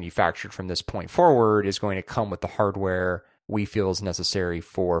that's manufactured from this point forward is going to come with the hardware we feel is necessary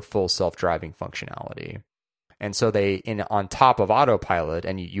for full self-driving functionality. And so on top of autopilot,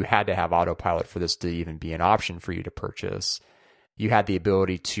 and you had to have autopilot for this to even be an option for you to purchase, you had the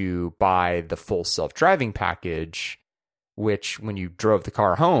ability to buy the full self-driving package, which when you drove the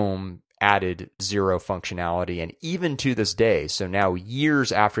car home, added zero functionality. And even to this day, so now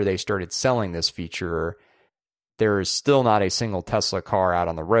years after they started selling this feature, there is still not a single Tesla car out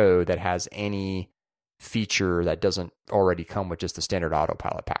on the road that has any feature that doesn't already come with just the standard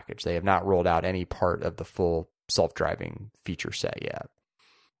autopilot package. They have not rolled out any part of the full self-driving feature set yet.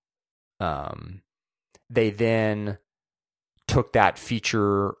 They then took that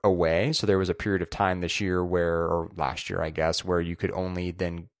feature away. So there was a period of time this year or last year, I guess, where you could only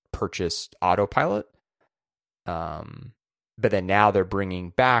then purchase autopilot. But then now they're bringing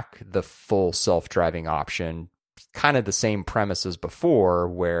back the full self-driving option, kind of the same premise as before,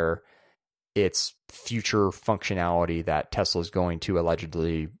 where it's future functionality that Tesla is going to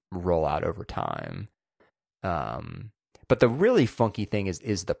allegedly roll out over time. But the really funky thing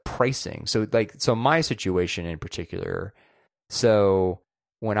is the pricing. So my situation in particular. So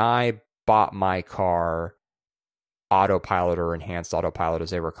when I bought my car, autopilot or enhanced autopilot, as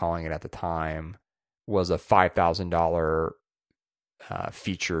they were calling it at the time, was a $5,000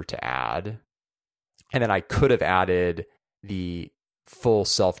 feature to add. And then I could have added the full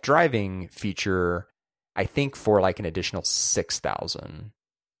self-driving feature, I think for like an additional $6,000,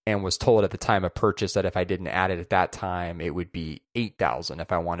 and was told at the time of purchase that if I didn't add it at that time, it would be $8,000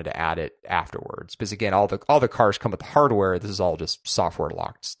 if I wanted to add it afterwards. Because again, all the cars come with the hardware. This is all just software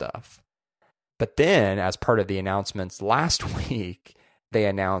locked stuff. But then, as part of the announcements last week, they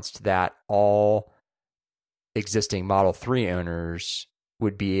announced that all existing Model 3 owners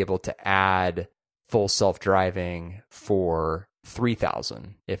would be able to add full self-driving for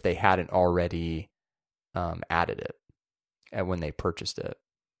 $3,000 if they hadn't already added it and when they purchased it.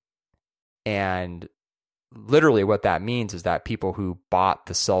 And literally what that means is that people who bought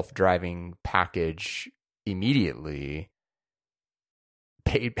the self-driving package immediately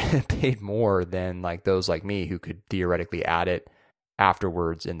paid more than like those like me who could theoretically add it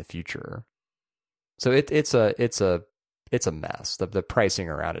afterwards in the future. So it's a mess. The pricing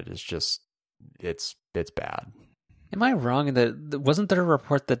around it is just it's bad. Am I wrong in that wasn't there a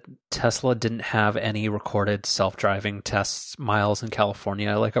report that Tesla didn't have any recorded self-driving tests miles in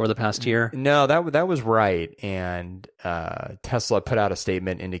California like over the past year? No, that was right. And Tesla put out a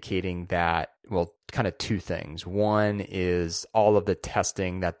statement indicating that, well, kind of two things. One is all of the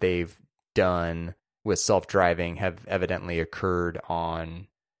testing that they've done with self-driving have evidently occurred on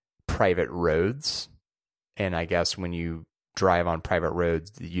private roads. And I guess when you drive on private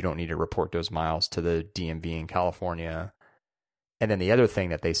roads, you don't need to report those miles to the DMV in California. And then the other thing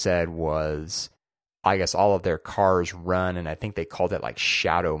that they said was, I guess all of their cars run, and I think they called it like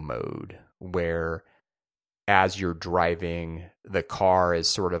shadow mode, where as you're driving, the car is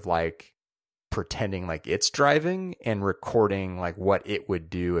sort of like pretending like it's driving and recording like what it would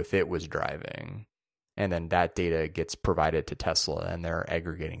do if it was driving. And then that data gets provided to Tesla, and they're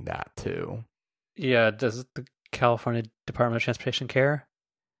aggregating that too. Yeah, does the California Department of Transportation care?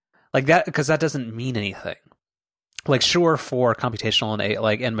 Like that, because that doesn't mean anything. Like, sure, for computational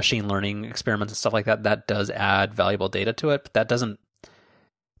and machine learning experiments and stuff like that, that does add valuable data to it, but that doesn't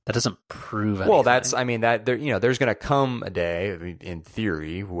prove anything. Well, there's going to come a day, in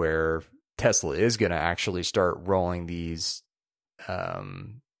theory, where Tesla is going to actually start rolling these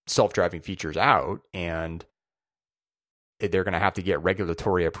self-driving features out, and they're going to have to get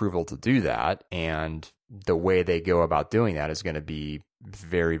regulatory approval to do that. And the way they go about doing that is going to be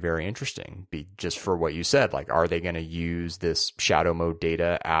very, very interesting. Just for what you said, like, are they going to use this shadow mode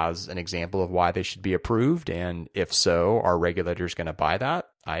data as an example of why they should be approved? And if so, are regulators going to buy that?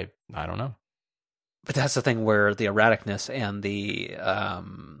 I don't know. But that's the thing, where the erraticness and the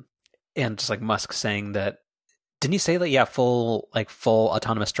and just like Musk saying that, didn't he say that full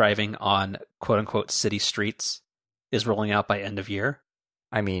autonomous driving on quote unquote city streets is rolling out by end of year?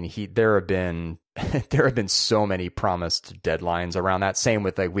 I mean, there have been so many promised deadlines around that. Same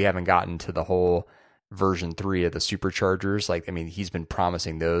with, like, we haven't gotten to the whole version 3 of the superchargers. Like, I mean, he's been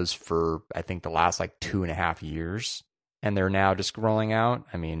promising those for, I think, the last 2.5 years, and they're now just rolling out.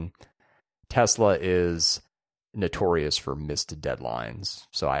 I mean, Tesla is notorious for missed deadlines,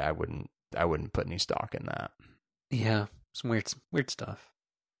 so I wouldn't put any stock in that. Yeah, some weird stuff.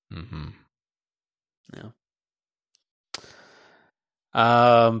 Mm-hmm. Yeah.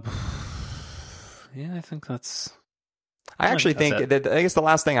 Yeah, I think that's. I actually think that, I guess the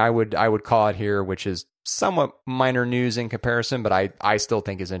last thing I would call it here, which is somewhat minor news in comparison, but I still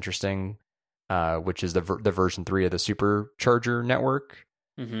think is interesting, which is the version 3 of the supercharger network.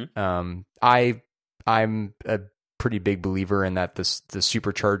 Mm-hmm. I'm a pretty big believer in that the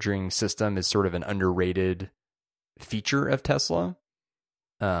supercharging system is sort of an underrated feature of Tesla,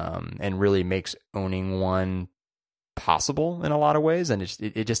 and really makes owning one possible in a lot of ways, and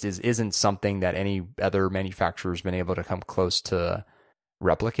it just isn't something that any other manufacturer has been able to come close to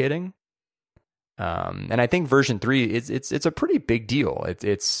replicating. And I think version 3 it's a pretty big deal.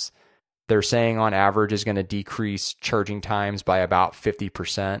 It's they're saying on average is going to decrease charging times by about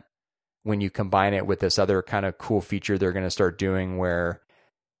 50% when you combine it with this other kind of cool feature they're going to start doing, where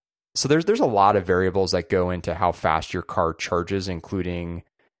there's a lot of variables that go into how fast your car charges, including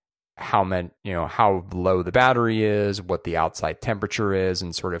how low the battery is, what the outside temperature is,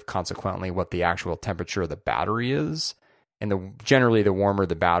 and sort of consequently what the actual temperature of the battery is. And generally the warmer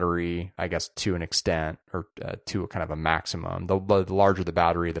the battery, I guess to an extent, or to a kind of a maximum, the larger the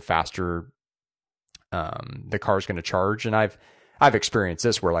battery, the faster the car is going to charge. And I've experienced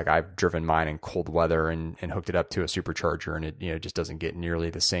this where, like, I've driven mine in cold weather and hooked it up to a supercharger, and it just doesn't get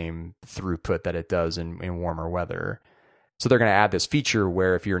nearly the same throughput that it does in warmer weather. So they're going to add this feature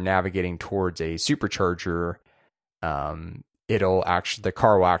where if you're navigating towards a supercharger, the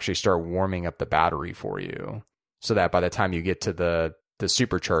car will actually start warming up the battery for you, so that by the time you get to the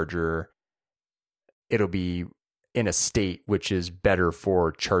supercharger, it'll be in a state which is better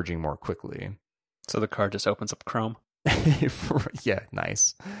for charging more quickly. So the car just opens up Chrome. Yeah,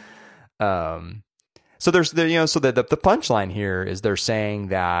 nice. So there's the punchline here is they're saying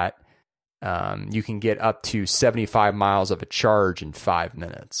that you can get up to 75 miles of a charge in 5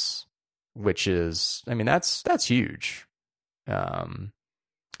 minutes, which is, I mean, that's huge. And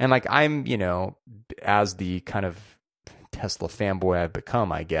like, I'm, as the kind of Tesla fanboy I've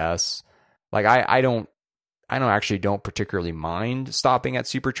become, I guess, like, I don't particularly mind stopping at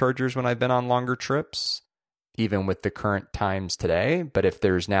superchargers when I've been on longer trips, even with the current times today. But if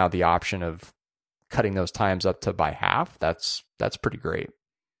there's now the option of cutting those times up to by half, that's pretty great.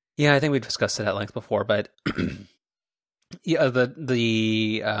 Yeah, I think we've discussed it at length before, but yeah,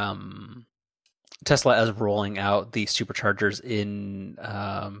 the Tesla is rolling out the superchargers in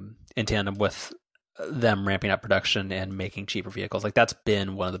tandem with them ramping up production and making cheaper vehicles. Like, that's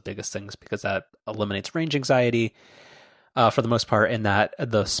been one of the biggest things, because that eliminates range anxiety for the most part, and that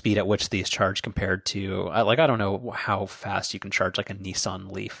the speed at which these charge compared to I don't know how fast you can charge like a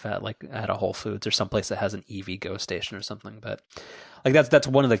Nissan Leaf at a Whole Foods or someplace that has an EV Go station or something, but like that's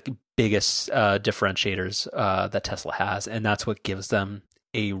one of the biggest differentiators that Tesla has, and that's what gives them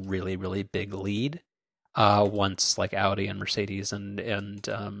a really, really big lead once like Audi and Mercedes and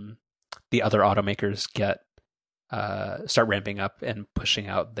the other automakers get start ramping up and pushing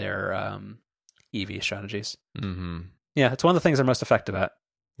out their EV strategies. Mm-hmm. Yeah, it's one of the things they're most effective at.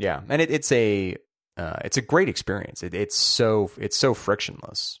 Yeah, and it's a great experience. It's so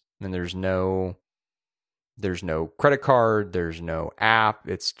frictionless, and there's no credit card, there's no app.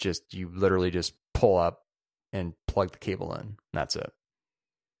 It's just you literally just pull up and plug the cable in. That's it.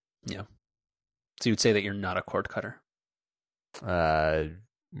 Yeah. So you'd say that you're not a cord cutter.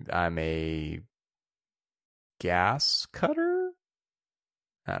 I'm a gas cutter.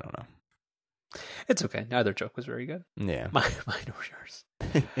 I don't know. It's okay. Neither joke was very good. Yeah. Mine or yours.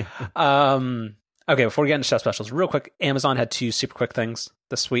 Okay, before we get into chef specials, real quick, Amazon had 2 super quick things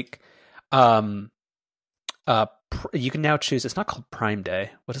this week. You can now choose, it's not called Prime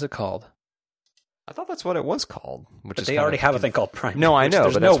Day. What is it called? I thought that's what it was called. But they already have a thing called Prime Day. No, I know,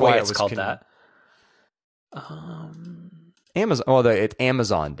 there's but no that's way why it's called that. Amazon. Oh, it's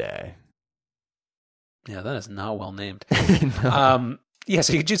Amazon Day. Yeah, that is not well named. No. Yeah,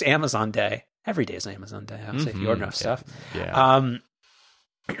 so you can choose Amazon Day. Every day is Amazon Day, obviously, if you order enough stuff. Yeah.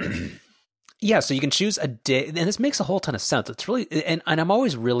 Yeah, so you can choose a day, and this makes a whole ton of sense. It's really, and I'm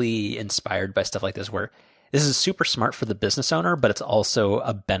always really inspired by stuff like this, where this is super smart for the business owner, but it's also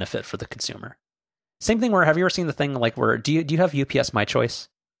a benefit for the consumer. Same thing where, have you ever seen the thing like where, do you have UPS My Choice?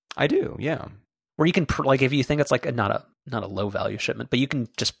 I do, yeah. Where you can, like, if you think it's like not a low value shipment, but you can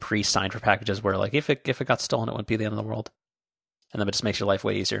just pre-sign for packages where, like, if it got stolen, it wouldn't be the end of the world. And then it just makes your life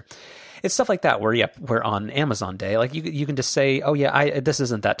way easier. It's stuff like that where, we're on Amazon Day. Like you can just say, oh yeah, this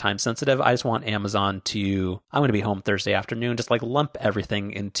isn't that time sensitive. I just want Amazon I'm going to be home Thursday afternoon. Just like lump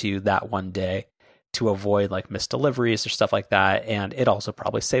everything into that one day to avoid like missed deliveries or stuff like that. And it also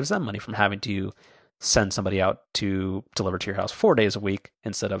probably saves them money from having to send somebody out to deliver to your house 4 days a week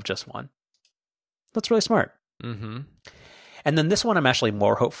instead of just one. That's really smart. Mm-hmm. And then this one I'm actually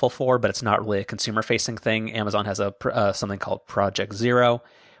more hopeful for, but it's not really a consumer-facing thing. Amazon has something called Project Zero,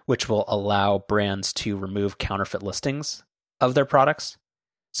 which will allow brands to remove counterfeit listings of their products.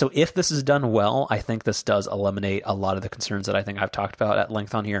 So if this is done well, I think this does eliminate a lot of the concerns that I think I've talked about at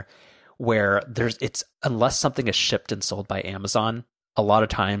length on here, where unless something is shipped and sold by Amazon, a lot of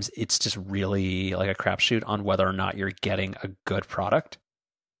times it's just really like a crapshoot on whether or not you're getting a good product.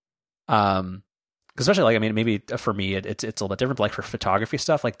 Especially, like, I mean, maybe for me, it's a little bit different. But like for photography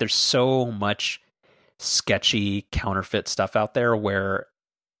stuff, like there's so much sketchy counterfeit stuff out there where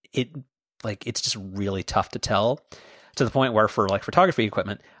it's just really tough to tell, to the point where for like photography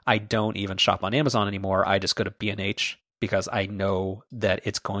equipment, I don't even shop on Amazon anymore. I just go to B&H because I know that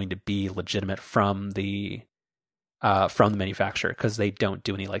it's going to be legitimate from the manufacturer, because they don't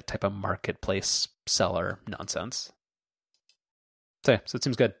do any like type of marketplace seller nonsense. So it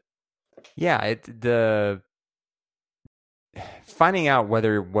seems good. Yeah, the finding out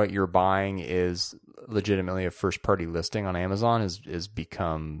whether what you're buying is legitimately a first-party listing on Amazon is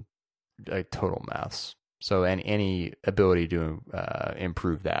become a total mess. So, and any ability to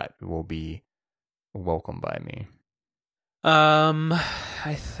improve that will be welcomed by me.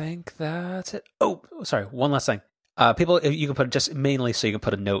 I think that's it. Oh, sorry, one last thing. People, you can put just mainly so you can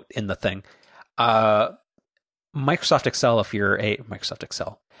put a note in the thing. Microsoft Excel, if you're an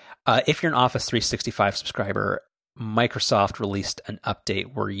Office 365 subscriber, Microsoft released an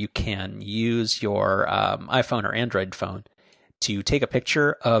update where you can use your iPhone or Android phone to take a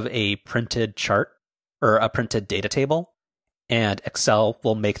picture of a printed chart or a printed data table, and Excel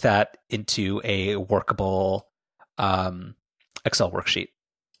will make that into a workable Excel worksheet.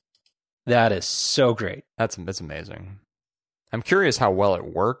 That is so great. That's amazing. I'm curious how well it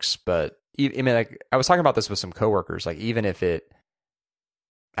works, but I mean, like, I was talking about this with some coworkers. Like, even if it,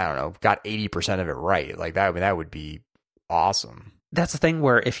 I don't know, got 80% of it right, like that would be awesome. That's the thing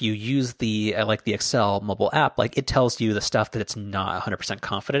where if you use the Excel mobile app, like it tells you the stuff that it's not 100%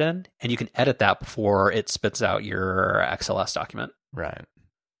 confident in, and you can edit that before it spits out your XLS document. Right.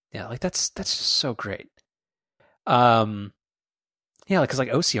 Yeah, like that's just so great. Yeah, because like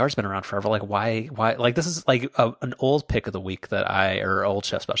OCR's been around forever. Like why? Like this is like an old pick of the week or old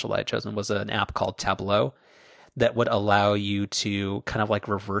chef special that I chosen was an app called Tableau that would allow you to kind of like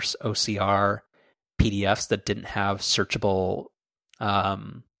reverse OCR PDFs that didn't have searchable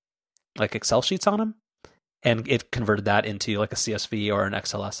like Excel sheets on them, and it converted that into like a CSV or an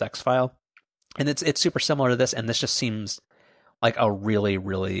XLSX file. And it's super similar to this, and this just seems like a really,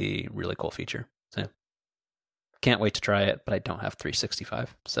 really, really cool feature. So can't wait to try it, but I don't have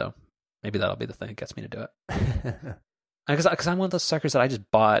 365, so maybe that'll be the thing that gets me to do it. Because I'm one of those suckers that I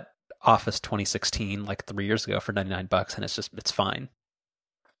just bought Office 2016 like 3 years ago for $99, and it's fine.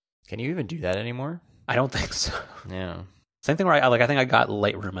 Can you even do that anymore? I don't think so. Yeah. Same thing where I think I got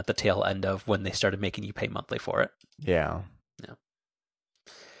Lightroom at the tail end of when they started making you pay monthly for it. Yeah. Yeah.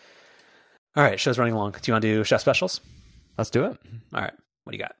 All right, show's running long. Do you want to do chef specials? Let's do it. All right,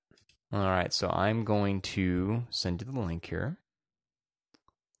 what do you got? All right, so I'm going to send you the link here.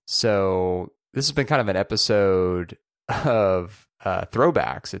 So this has been kind of an episode of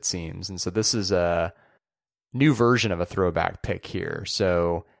throwbacks, it seems. And so this is a new version of a throwback pick here.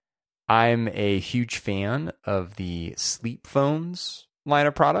 So I'm a huge fan of the Sleep Phones line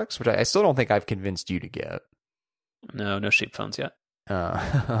of products, which I still don't think I've convinced you to get. No sheep phones yet.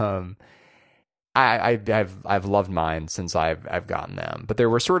 I've loved mine since I've gotten them, but there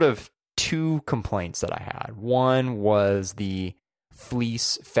were sort of two complaints that I had. One was the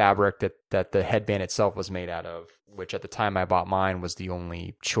fleece fabric that the headband itself was made out of, which at the time I bought mine was the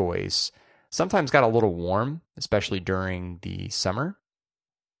only choice. Sometimes got a little warm, especially during the summer.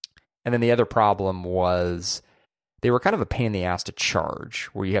 And then the other problem was they were kind of a pain in the ass to charge,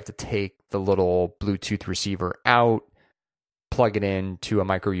 where you have to take the little Bluetooth receiver out, plug it into a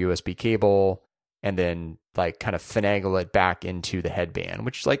micro USB cable, and then like kind of finagle it back into the headband,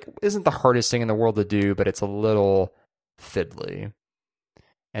 which like isn't the hardest thing in the world to do, but it's a little fiddly.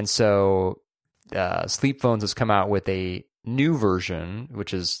 And so Sleep Phones has come out with a new version,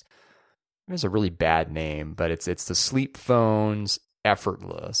 which is a really bad name, but it's the Sleep Phones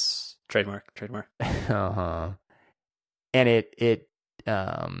Effortless. Trademark. Uh-huh. And it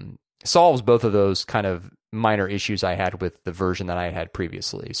solves both of those kind of minor issues I had with the version that I had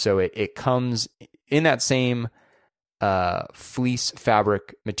previously. So it comes in that same fleece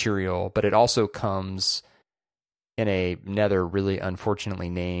fabric material, but it also comes in another really unfortunately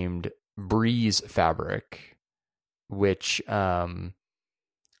named Breeze fabric, which it's kind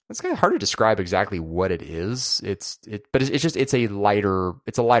of hard to describe exactly what it is. But it's a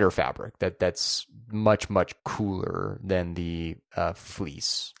lighter fabric that's much cooler than the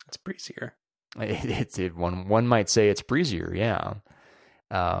fleece. It's breezier. One might say it's breezier, yeah.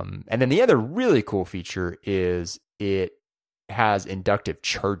 And then the other really cool feature is it has inductive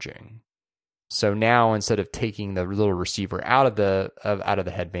charging. So now instead of taking the little receiver out of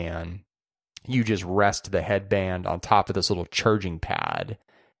the headband, you just rest the headband on top of this little charging pad,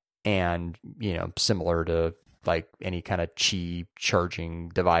 and similar to like any kind of Qi charging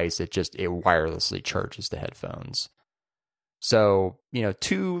device, it wirelessly charges the headphones. So,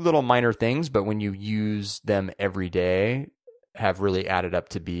 two little minor things, but when you use them every day, have really added up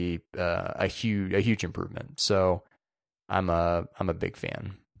to be a huge improvement. So I'm a big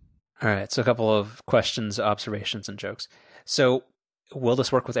fan. All right, so a couple of questions, observations, and jokes. So will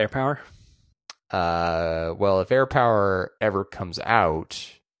this work with AirPower? Well, if AirPower ever comes out,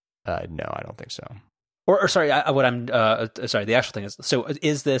 no, I don't think so. Or sorry, the actual thing is, so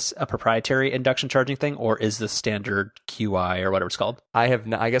is this a proprietary induction charging thing, or is this standard QI or whatever it's called? I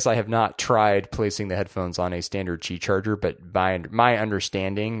guess I have not tried placing the headphones on a standard Qi charger, but by my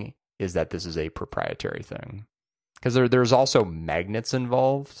understanding is that this is a proprietary thing, because there's also magnets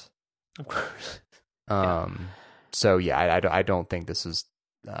involved. Of course. So yeah, I don't think this is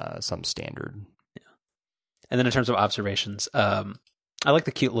some standard. Yeah. And then in terms of observations, I like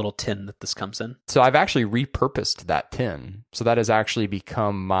the cute little tin that this comes in. So I've actually repurposed that tin. So that has actually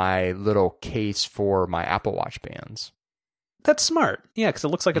become my little case for my Apple Watch bands. That's smart. Yeah, because it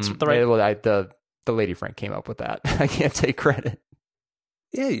looks like it's the right... Well, the lady friend came up with that. I can't take credit.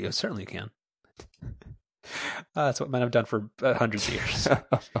 Yeah, you certainly can. That's what men have done for hundreds of years.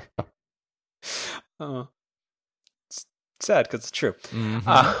 It's sad because it's true.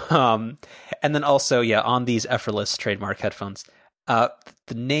 Mm-hmm. And then also, on these Effortless trademark headphones,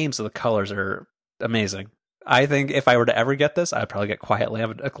 the names of the colors are amazing. I think if I were to ever get this, I'd probably get Quiet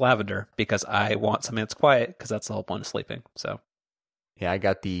Lavender, because I want something that's quiet, because that's the whole point of sleeping. So, yeah, I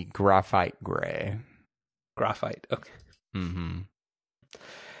got the Graphite Gray. Graphite, okay. Mm-hmm.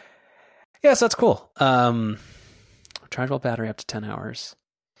 Yeah, so that's cool. Chargeable battery up to 10 hours.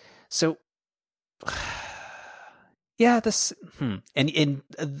 So, yeah, this... And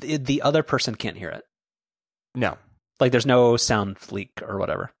the other person can't hear it. No. Like, there's no sound leak or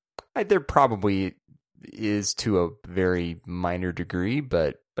whatever. There probably is to a very minor degree,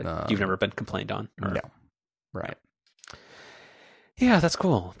 but you've never been complained on? Or... No. Right. Yeah, that's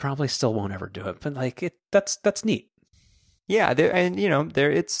cool. Probably still won't ever do it, but like that's neat. Yeah,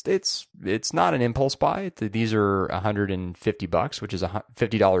 it's not an impulse buy. These are $150, which is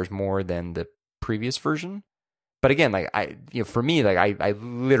 $50 more than the previous version. But again, like for me, like I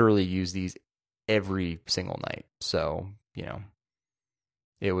literally use these every single night. So,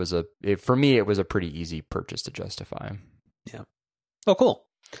 for me, it was a pretty easy purchase to justify. Yeah. Oh, cool.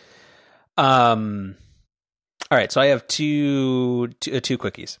 All right, so I have two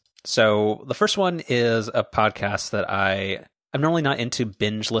quickies. So the first one is a podcast that I'm normally not into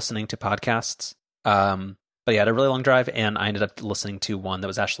binge listening to podcasts, but yeah, I had a really long drive, and I ended up listening to one that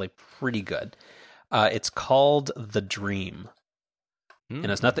was actually pretty good. It's called The Dream, and it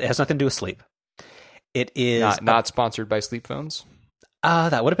has nothing to do with sleep. It is not sponsored by Sleep Phones.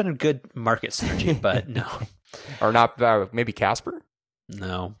 That would have been a good market synergy, but no, or not. Maybe Casper.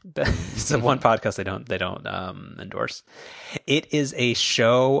 No, it's the one podcast they don't endorse. It is a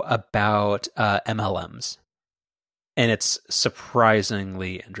show about MLMs, and it's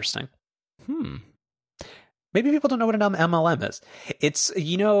surprisingly interesting. Maybe people don't know what an MLM is. It's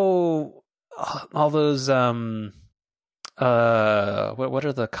all those what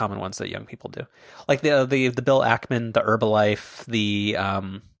are the common ones that young people do? Like the Bill Ackman, the Herbalife,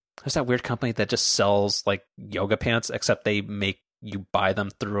 there's that weird company that just sells like yoga pants, except they make you buy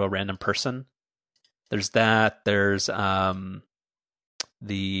them through a random person. There's that. There's there's a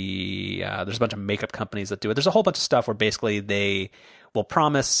bunch of makeup companies that do it. There's a whole bunch of stuff where basically they will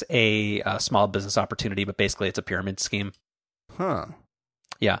promise a small business opportunity, but basically it's a pyramid scheme. Huh.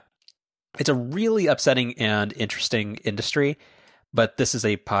 Yeah. It's a really upsetting and interesting industry, but this is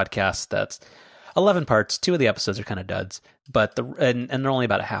a podcast that's 11 parts. 2 of the episodes are kind of duds, but and they're only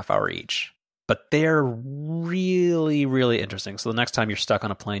about a half hour each. But they're really, really interesting. So the next time you're stuck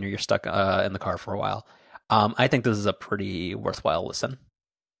on a plane or you're stuck in the car for a while, I think this is a pretty worthwhile listen.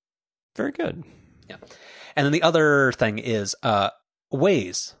 Very good. Yeah. And then the other thing is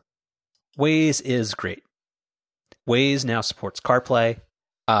Waze. Waze is great. Waze now supports CarPlay.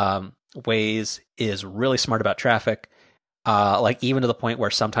 Waze is really smart about traffic. Like even to the point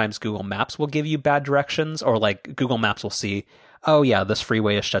where sometimes Google Maps will give you bad directions, or like Google Maps will see, oh yeah, this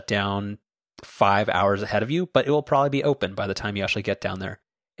freeway is shut down 5 hours ahead of you, but it will probably be open by the time you actually get down there.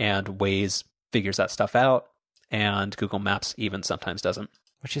 And Waze figures that stuff out, and Google Maps even sometimes doesn't.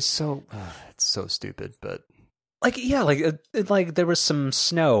 Which is so it's so stupid, but like there was some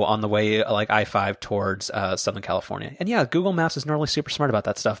snow on the way like I-5 towards Southern California, and yeah, Google Maps is normally super smart about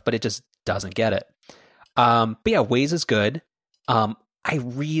that stuff, but it just doesn't get it. But yeah, Waze is good. I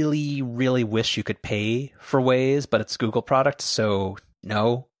really, really wish you could pay for Waze, but it's a Google product, so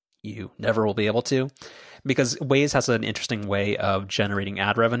no. You never will be able to, because Waze has an interesting way of generating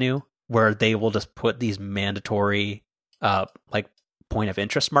ad revenue where they will just put these mandatory like point of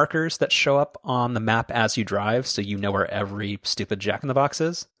interest markers that show up on the map as you drive, so you know where every stupid Jack in the Box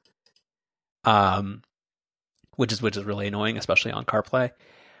is. Which is really annoying, especially on CarPlay.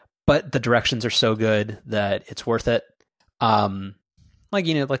 But the directions are so good that it's worth it. Like,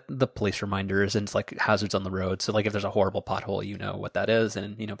 like the police reminders and it's like hazards on the road. So like if there's a horrible pothole, you know what that is.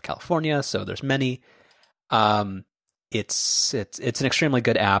 And, California, so there's many. It's an extremely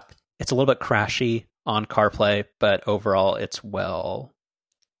good app. It's a little bit crashy on CarPlay, but overall it's well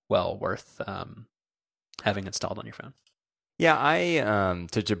worth having installed on your phone. Yeah, I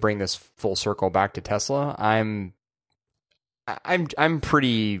to bring this full circle back to Tesla, I'm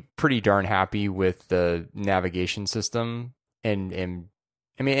pretty darn happy with the navigation system, and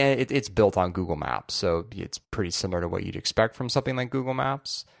I mean it's built on Google Maps, so it's pretty similar to what you'd expect from something like Google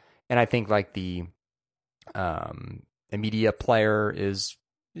Maps. And I think like the media player is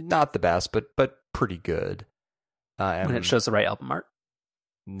not the best, but pretty good. When it shows the right album art,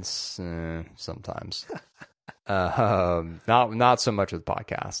 sometimes. Not so much with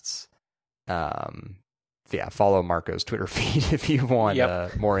podcasts. Yeah, follow Marco's Twitter feed if you want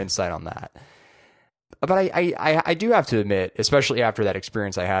more insight on that. But I do have to admit, especially after that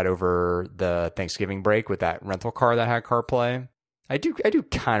experience I had over the Thanksgiving break with that rental car that had CarPlay, I do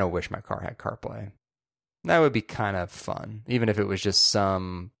kind of wish my car had CarPlay. That would be kind of fun, even if it was just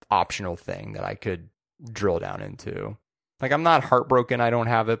some optional thing that I could drill down into. Like, I'm not heartbroken I don't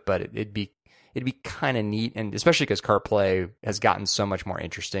have it, but it'd be kind of neat, and especially because CarPlay has gotten so much more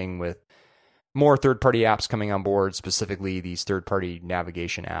interesting with more third-party apps coming on board, specifically these third-party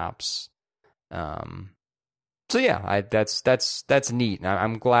navigation apps. So yeah, that's neat. And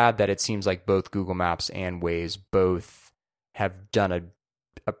I'm glad that it seems like both Google Maps and Waze both have done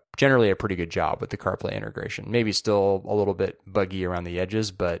generally a pretty good job with the CarPlay integration. Maybe still a little bit buggy around the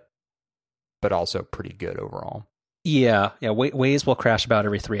edges, but also pretty good overall. Yeah. Waze will crash about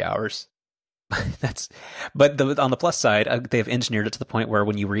every 3 hours. But on the plus side, they've engineered it to the point where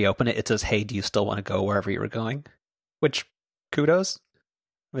when you reopen it, it says, "Hey, do you still want to go wherever you were going?" Which, kudos.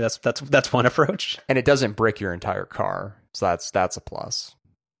 I mean, that's one approach. And it doesn't brick your entire car, so that's a plus.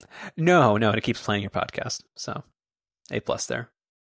 No, it keeps playing your podcast. So, A+ there.